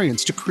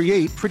veterinarians to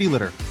create Pretty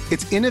Litter.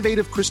 Its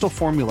innovative crystal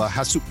formula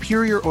has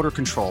superior odor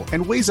control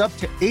and weighs up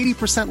to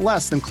 80%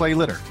 less than clay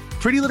litter.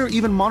 Pretty Litter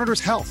even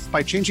monitors health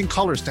by changing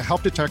colors to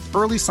help detect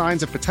early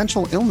signs of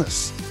potential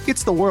illness.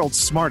 It's the world's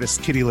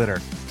smartest kitty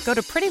litter. Go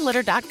to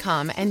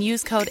prettylitter.com and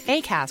use code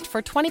ACAST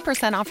for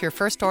 20% off your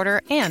first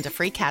order and a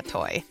free cat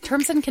toy.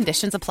 Terms and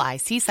conditions apply.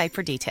 See site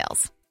for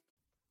details.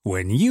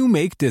 When you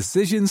make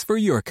decisions for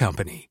your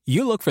company,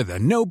 you look for the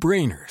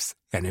no-brainers.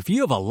 And if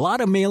you have a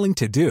lot of mailing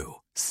to do,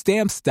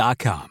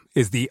 Stamps.com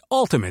is the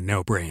ultimate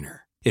no-brainer.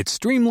 It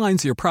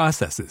streamlines your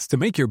processes to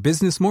make your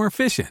business more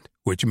efficient,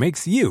 which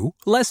makes you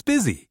less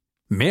busy.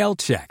 Mail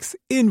checks,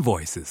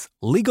 invoices,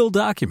 legal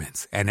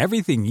documents, and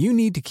everything you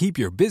need to keep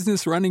your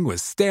business running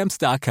with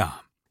Stamps.com.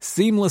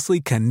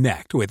 Seamlessly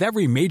connect with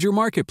every major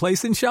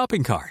marketplace and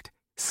shopping cart.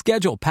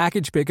 Schedule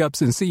package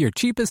pickups and see your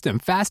cheapest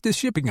and fastest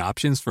shipping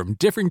options from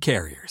different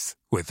carriers,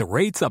 with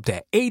rates up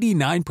to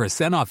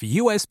 89% off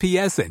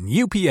USPS and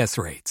UPS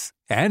rates.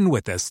 And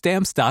with the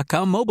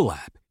Stamps.com mobile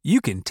app,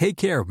 you can take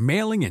care of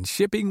mailing and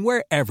shipping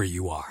wherever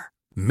you are.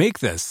 Make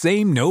the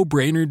same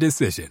no-brainer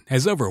decision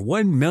as over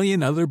 1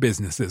 million other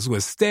businesses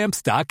with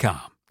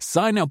Stamps.com.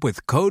 Sign up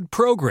with code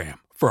PROGRAM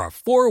for a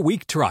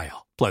 4-week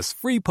trial, plus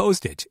free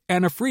postage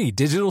and a free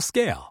digital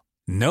scale.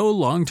 No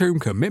long-term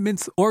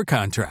commitments or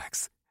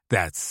contracts.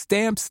 That's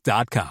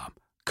Stamps.com.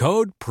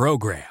 Code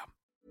PROGRAM.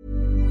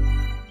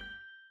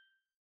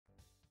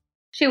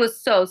 She was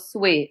so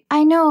sweet.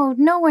 I know.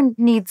 No one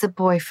needs a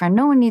boyfriend.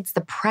 No one needs the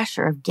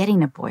pressure of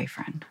getting a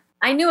boyfriend.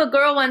 I knew a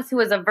girl once who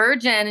was a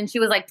virgin, and she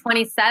was like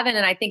 27,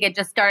 and I think it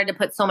just started to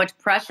put so much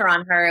pressure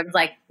on her. It was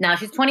like, now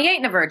she's 28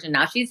 and a virgin.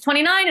 Now she's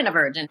 29 and a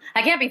virgin.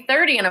 I can't be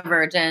 30 and a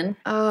virgin.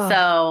 Oh.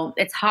 So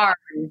it's hard.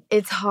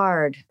 It's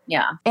hard.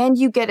 Yeah. And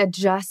you get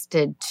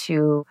adjusted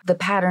to the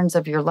patterns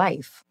of your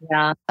life.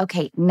 Yeah.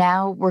 Okay,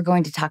 now we're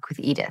going to talk with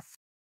Edith.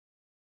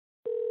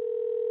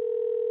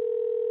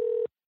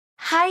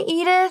 Hi,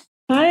 Edith.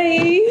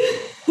 Hi.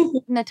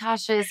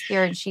 Natasha is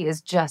here and she is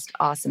just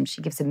awesome.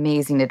 She gives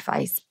amazing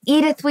advice.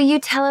 Edith, will you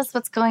tell us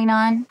what's going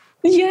on?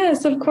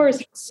 Yes, of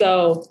course.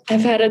 So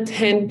I've had a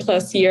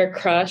 10+ year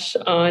crush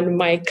on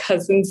my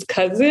cousin's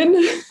cousin.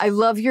 I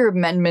love your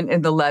amendment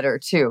in the letter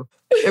too.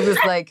 It was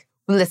like,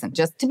 listen,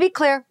 just to be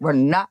clear, we're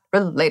not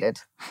related.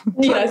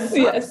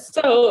 Yes.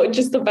 So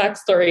just the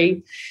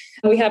backstory.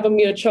 We have a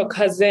mutual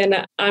cousin.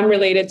 I'm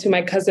related to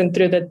my cousin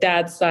through the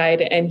dad's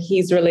side, and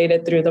he's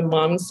related through the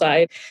mom's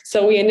side.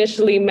 So we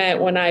initially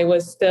met when I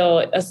was still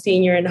a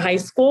senior in high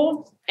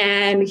school,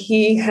 and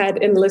he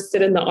had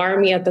enlisted in the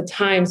Army at the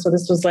time. So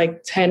this was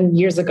like 10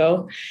 years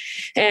ago.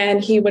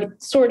 And he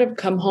would sort of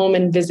come home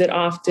and visit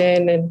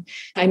often. And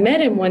I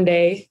met him one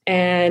day,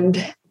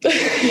 and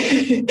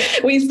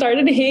we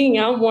started hanging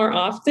out more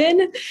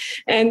often.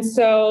 And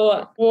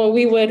so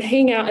we would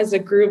hang out as a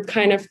group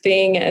kind of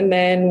thing. And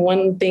then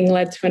one thing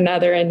led to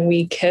another, and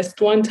we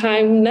kissed one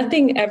time.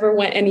 Nothing ever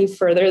went any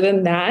further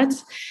than that.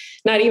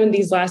 Not even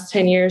these last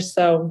 10 years.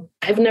 So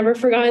I've never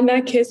forgotten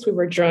that kiss. We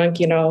were drunk,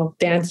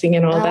 dancing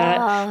and all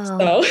that.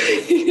 So,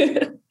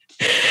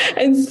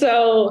 and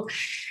so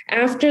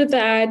after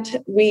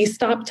that, we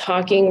stopped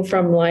talking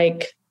from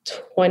like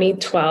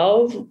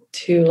 2012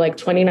 to like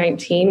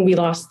 2019, we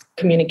lost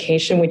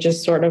communication. We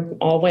just sort of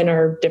all went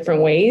our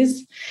different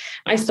ways.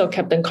 I still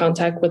kept in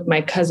contact with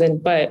my cousin,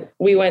 but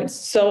we went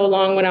so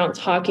long without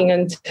talking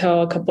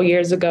until a couple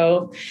years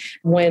ago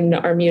when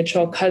our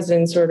mutual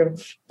cousin sort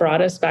of brought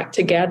us back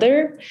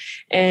together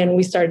and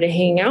we started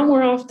hanging out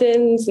more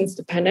often since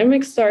the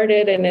pandemic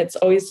started. And it's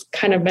always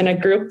kind of been a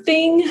group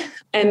thing.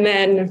 And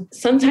then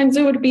sometimes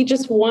it would be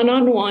just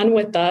one-on-one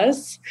with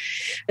us.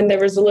 And there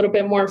was a little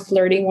bit more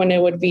flirting when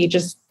it would be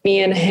just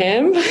me and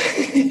him.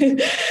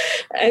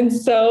 And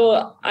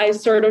so I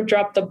sort of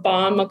dropped the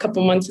bomb a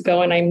couple months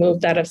ago and I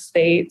moved out of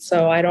state.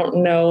 So I don't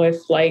know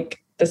if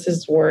like this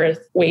is worth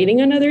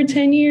waiting another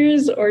 10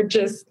 years or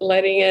just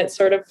letting it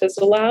sort of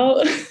fizzle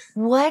out.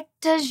 What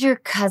does your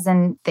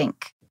cousin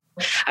think?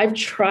 I've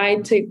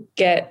tried to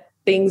get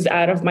things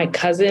out of my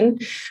cousin,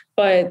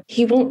 but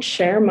he won't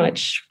share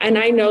much. And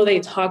I know they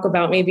talk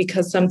about me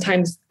because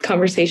sometimes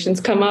conversations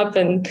come up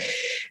and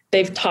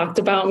they've talked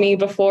about me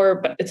before,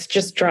 but it's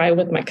just dry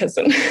with my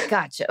cousin.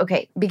 Gotcha.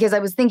 Okay. Because I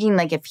was thinking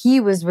like if he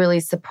was really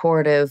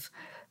supportive,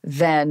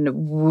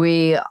 then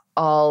we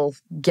all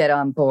get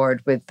on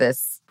board with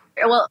this.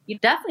 Well, you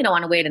definitely don't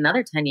want to wait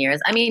another 10 years.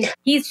 I mean,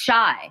 he's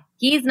shy.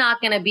 He's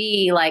not going to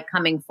be like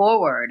coming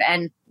forward.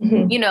 And,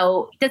 you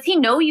know, does he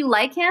know you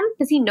like him?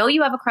 Does he know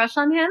you have a crush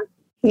on him?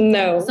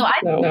 No. So I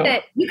think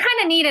that you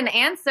kind of need an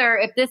answer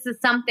if this is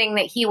something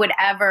that he would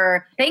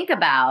ever think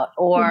about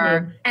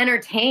or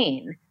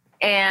entertain.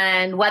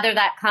 And whether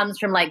that comes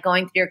from like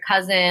going through your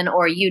cousin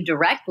or you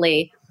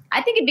directly,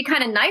 I think it'd be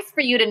kind of nice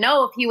for you to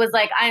know if he was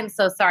like, I am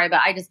so sorry,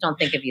 but I just don't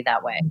think of you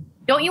that way.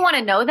 Don't you want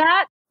to know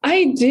that?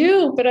 I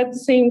do. But at the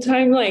same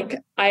time, like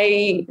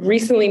I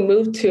recently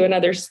moved to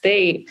another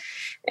state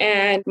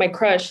and my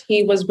crush,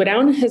 he was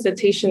without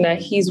hesitation that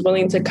he's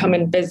willing to come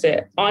and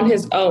visit on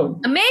his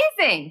own.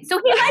 Amazing. So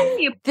he likes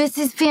you. This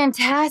is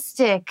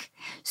fantastic.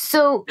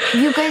 So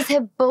you guys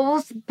have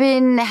both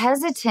been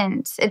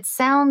hesitant. It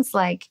sounds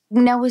like.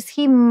 Now, was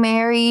he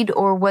married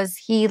or was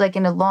he like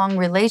in a long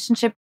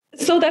relationship?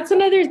 So that's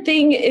another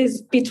thing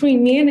is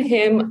between me and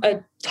him,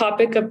 a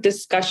topic of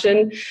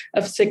discussion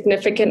of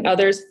significant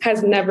others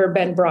has never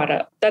been brought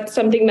up. That's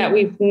something that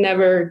we've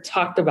never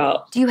talked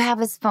about. Do you have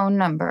his phone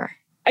number?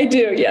 I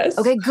do, yes.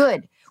 Okay,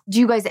 good. Do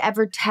you guys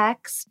ever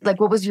text?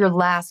 Like, what was your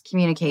last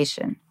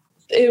communication?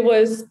 It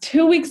was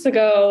 2 weeks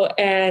ago,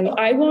 and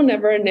I will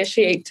never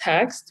initiate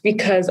text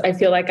because I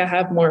feel like I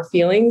have more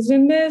feelings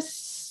in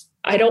this.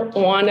 I don't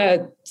want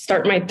to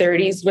start my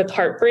 30s with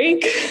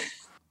heartbreak.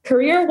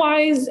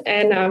 Career-wise,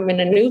 and I'm in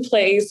a new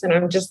place, and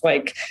I'm just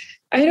like,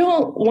 I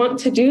don't want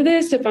to do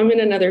this if I'm in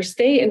another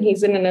state and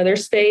he's in another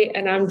state,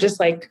 and I'm just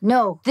like...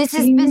 No, this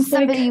has been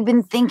somebody you've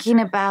been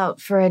thinking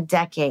about for a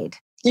decade.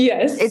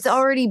 Yes. It's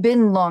already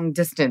been long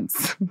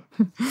distance.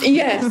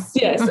 Yes.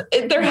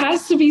 There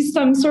has to be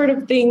some sort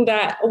of thing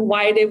that,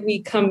 why did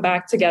we come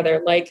back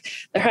together? Like,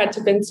 there had to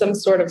have been some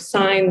sort of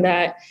sign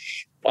that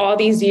all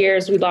these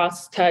years we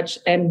lost touch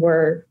and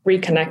we're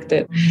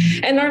reconnected.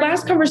 And our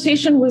last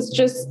conversation was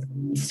just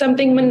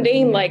something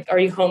mundane, like, are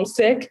you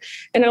homesick?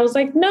 And I was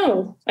like,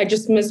 no, I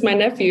just miss my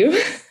nephew.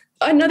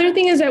 Another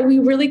thing is that we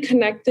really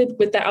connected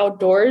with the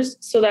outdoors.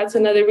 So that's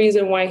another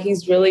reason why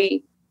he's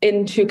really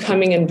into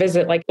coming and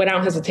visit, like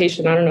without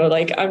hesitation. I don't know,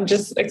 like I'm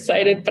just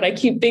excited, but I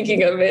keep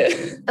thinking of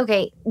it.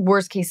 Okay,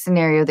 worst case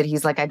scenario that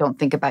he's like, I don't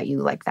think about you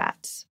like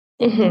that.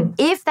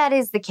 If that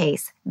is the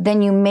case,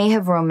 then you may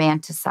have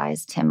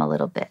romanticized him a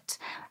little bit.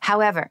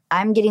 However,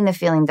 I'm getting the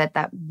feeling that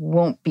that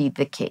won't be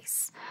the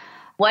case.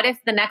 What if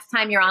the next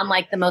time you're on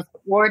like the most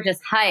gorgeous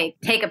hike,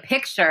 take a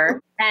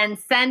picture and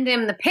send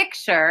him the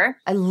picture?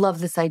 I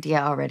love this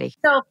idea already.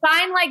 So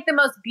find like the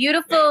most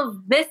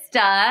beautiful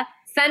vista,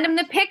 send him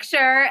the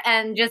picture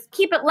and just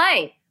keep it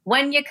light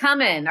when you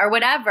come in or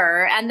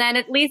whatever. And then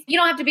at least you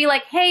don't have to be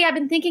like, hey, I've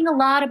been thinking a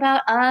lot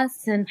about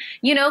us and,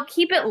 you know,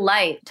 keep it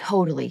light.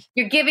 Totally.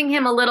 You're giving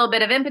him a little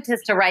bit of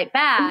impetus to write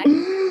back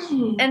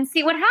and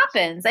see what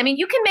happens. I mean,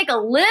 you can make a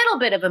little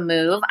bit of a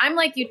move. I'm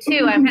like you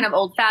too. I'm kind of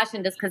old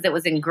fashioned just because it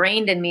was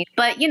ingrained in me.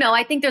 But, you know,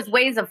 I think there's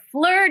ways of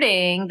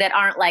flirting that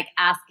aren't like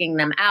asking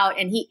them out.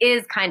 And he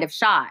is kind of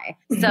shy.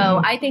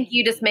 So I think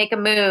you just make a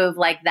move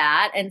like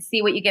that and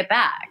see what you get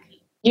back.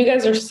 You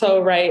guys are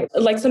so right.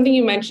 Like something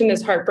you mentioned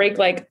is heartbreak.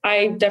 Like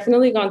I've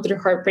definitely gone through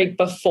heartbreak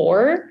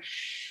before.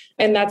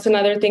 And that's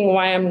another thing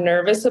why I'm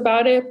nervous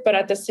about it. But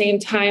at the same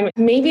time,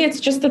 maybe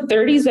it's just the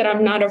 30s that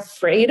I'm not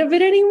afraid of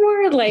it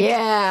anymore. Like,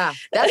 yeah,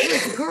 that's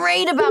what's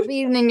great about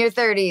being in your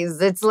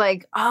 30s. It's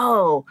like,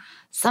 oh,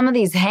 some of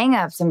these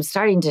hangups I'm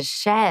starting to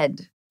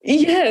shed.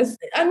 Yes.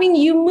 I mean,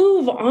 you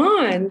move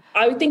on.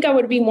 I would think I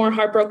would be more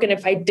heartbroken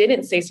if I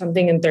didn't say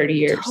something in 30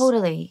 years.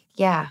 Totally.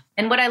 Yeah.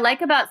 And what I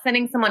like about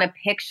sending someone a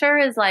picture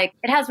is like,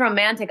 it has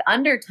romantic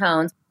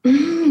undertones.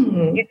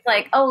 It's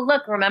like, oh,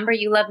 look, remember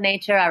you love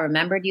nature. I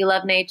remembered you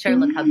love nature.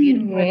 Look how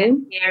beautiful it is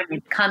here.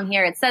 We come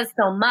here. It says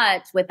so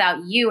much without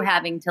you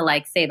having to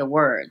like say the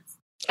words.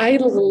 I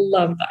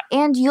love that.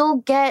 And you'll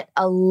get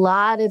a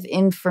lot of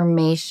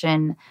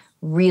information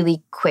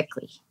really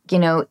quickly. You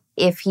know,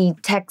 if he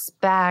texts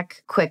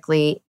back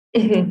quickly,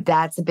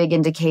 That's a big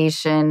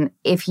indication.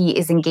 If he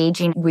is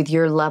engaging with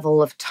your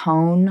level of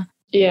tone,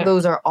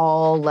 those are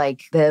all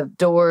like the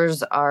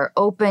doors are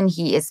open.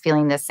 He is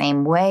feeling the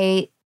same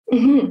way.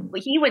 Well,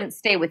 he wouldn't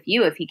stay with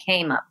you if he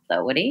came up,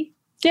 though, would he?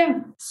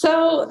 Yeah.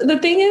 So the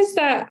thing is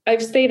that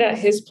I've stayed at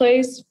his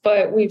place,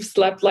 but we've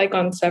slept like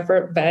on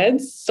separate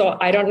beds. So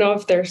I don't know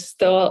if there's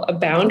still a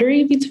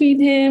boundary between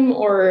him,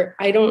 or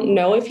I don't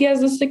know if he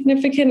has a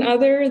significant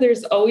other.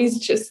 There's always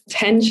just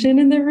tension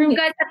in the room. You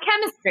guys have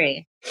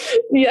chemistry.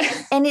 Yeah.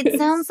 And it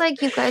sounds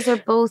like you guys are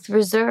both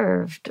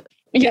reserved.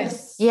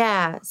 Yes.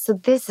 Yeah. So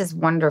this is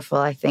wonderful,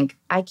 I think.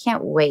 I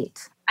can't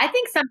wait. I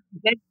think something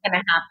good's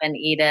going to happen,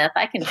 Edith.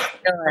 I can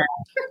feel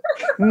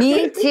it.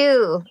 Me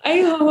too.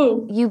 I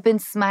hope. You've been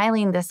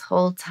smiling this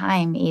whole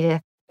time,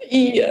 Edith.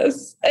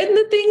 Yes. And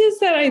the thing is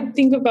that I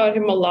think about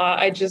him a lot.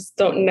 I just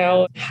don't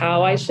know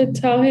how I should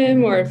tell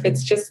him, or if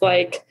it's just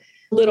like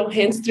little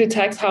hints through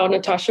text, how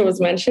Natasha was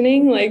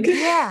mentioning. Like,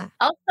 yeah.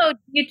 Also, do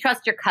you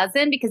trust your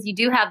cousin? Because you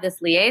do have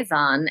this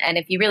liaison. And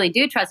if you really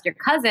do trust your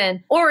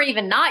cousin, or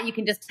even not, you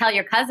can just tell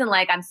your cousin,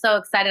 like, I'm so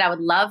excited. I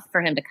would love for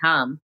him to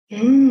come.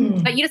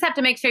 But you just have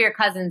to make sure your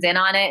cousin's in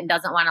on it and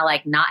doesn't want to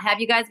like not have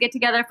you guys get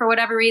together for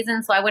whatever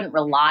reason. So I wouldn't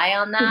rely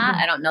on that.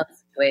 I don't know the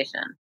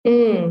situation.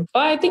 Well,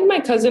 I think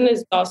my cousin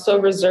is also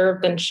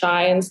reserved and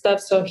shy and stuff.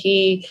 So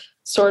he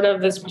sort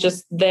of is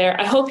just there.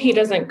 I hope he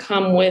doesn't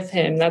come with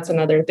him. That's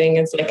another thing.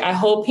 It's like, I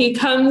hope he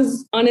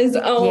comes on his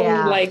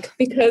own, like,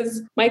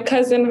 because my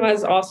cousin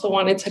has also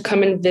wanted to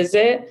come and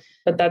visit,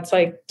 but that's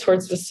like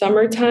towards the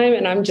summertime.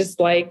 And I'm just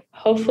like,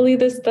 hopefully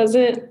this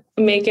doesn't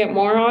make it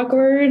more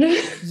awkward.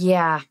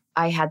 Yeah.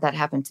 I had that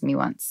happen to me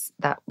once.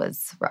 That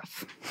was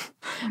rough.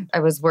 I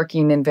was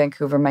working in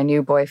Vancouver. My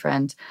new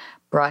boyfriend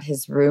brought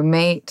his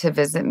roommate to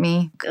visit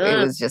me. It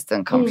was just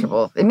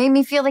uncomfortable. It made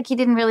me feel like he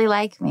didn't really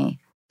like me.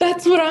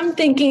 That's what I'm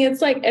thinking.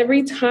 It's like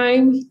every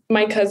time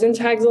my cousin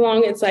tags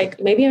along, it's like,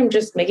 maybe I'm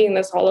just making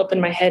this all up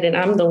in my head and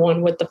I'm the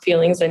one with the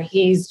feelings and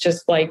he's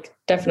just like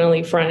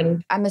definitely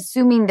friend. I'm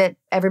assuming that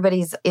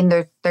everybody's in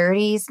their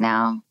 30s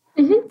now.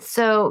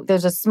 So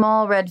there's a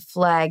small red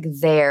flag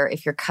there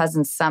if your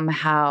cousin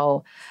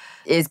somehow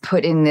is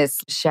put in this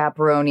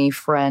chaperone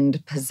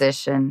friend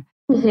position.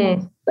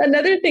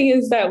 Another thing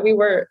is that we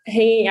were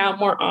hanging out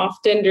more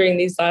often during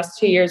these last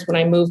 2 years when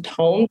I moved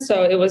home.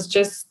 So it was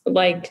just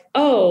like,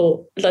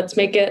 oh, let's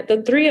make it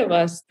the three of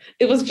us.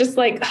 It was just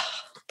like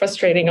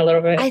frustrating a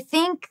little bit. I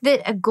think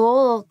that a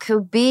goal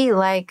could be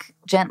like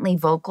gently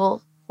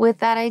vocal with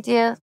that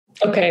idea.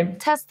 Okay.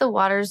 Test the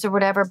waters or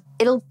whatever.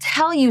 It'll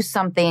tell you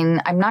something.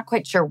 I'm not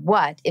quite sure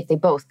what if they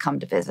both come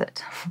to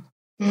visit.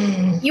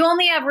 You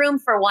only have room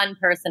for one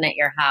person at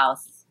your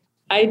house.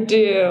 I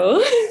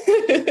do.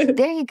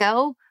 There you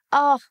go.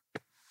 Oh,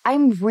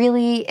 I'm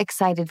really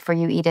excited for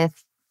you,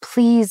 Edith.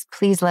 Please,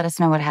 please let us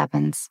know what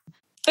happens.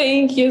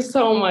 Thank you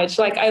so much.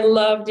 Like, I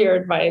loved your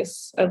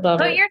advice. I love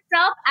it. Put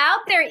yourself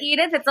out there,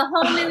 Edith. It's a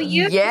whole new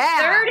you.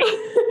 Yeah.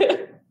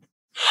 30.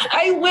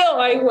 I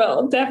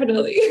will.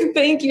 Definitely.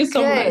 Thank you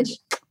so much.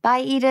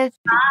 Bye, Edith.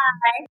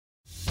 Bye.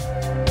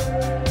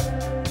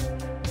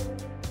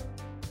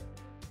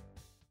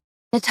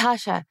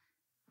 Natasha,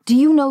 do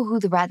you know who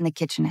the rat in the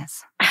kitchen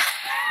is?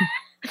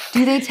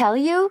 Do they tell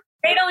you?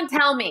 They don't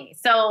tell me.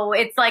 So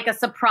it's like a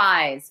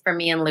surprise for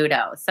me and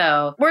Ludo.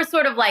 So we're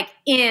sort of like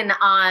in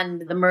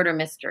on the murder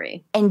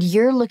mystery. And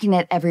you're looking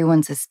at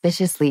everyone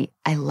suspiciously.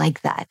 I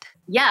like that.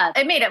 Yeah,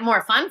 it made it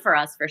more fun for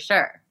us for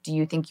sure. Do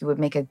you think you would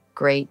make a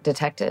great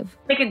detective?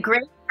 Make a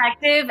great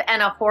detective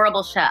and a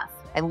horrible chef.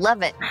 I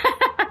love it.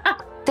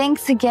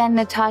 Thanks again,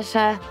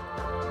 Natasha.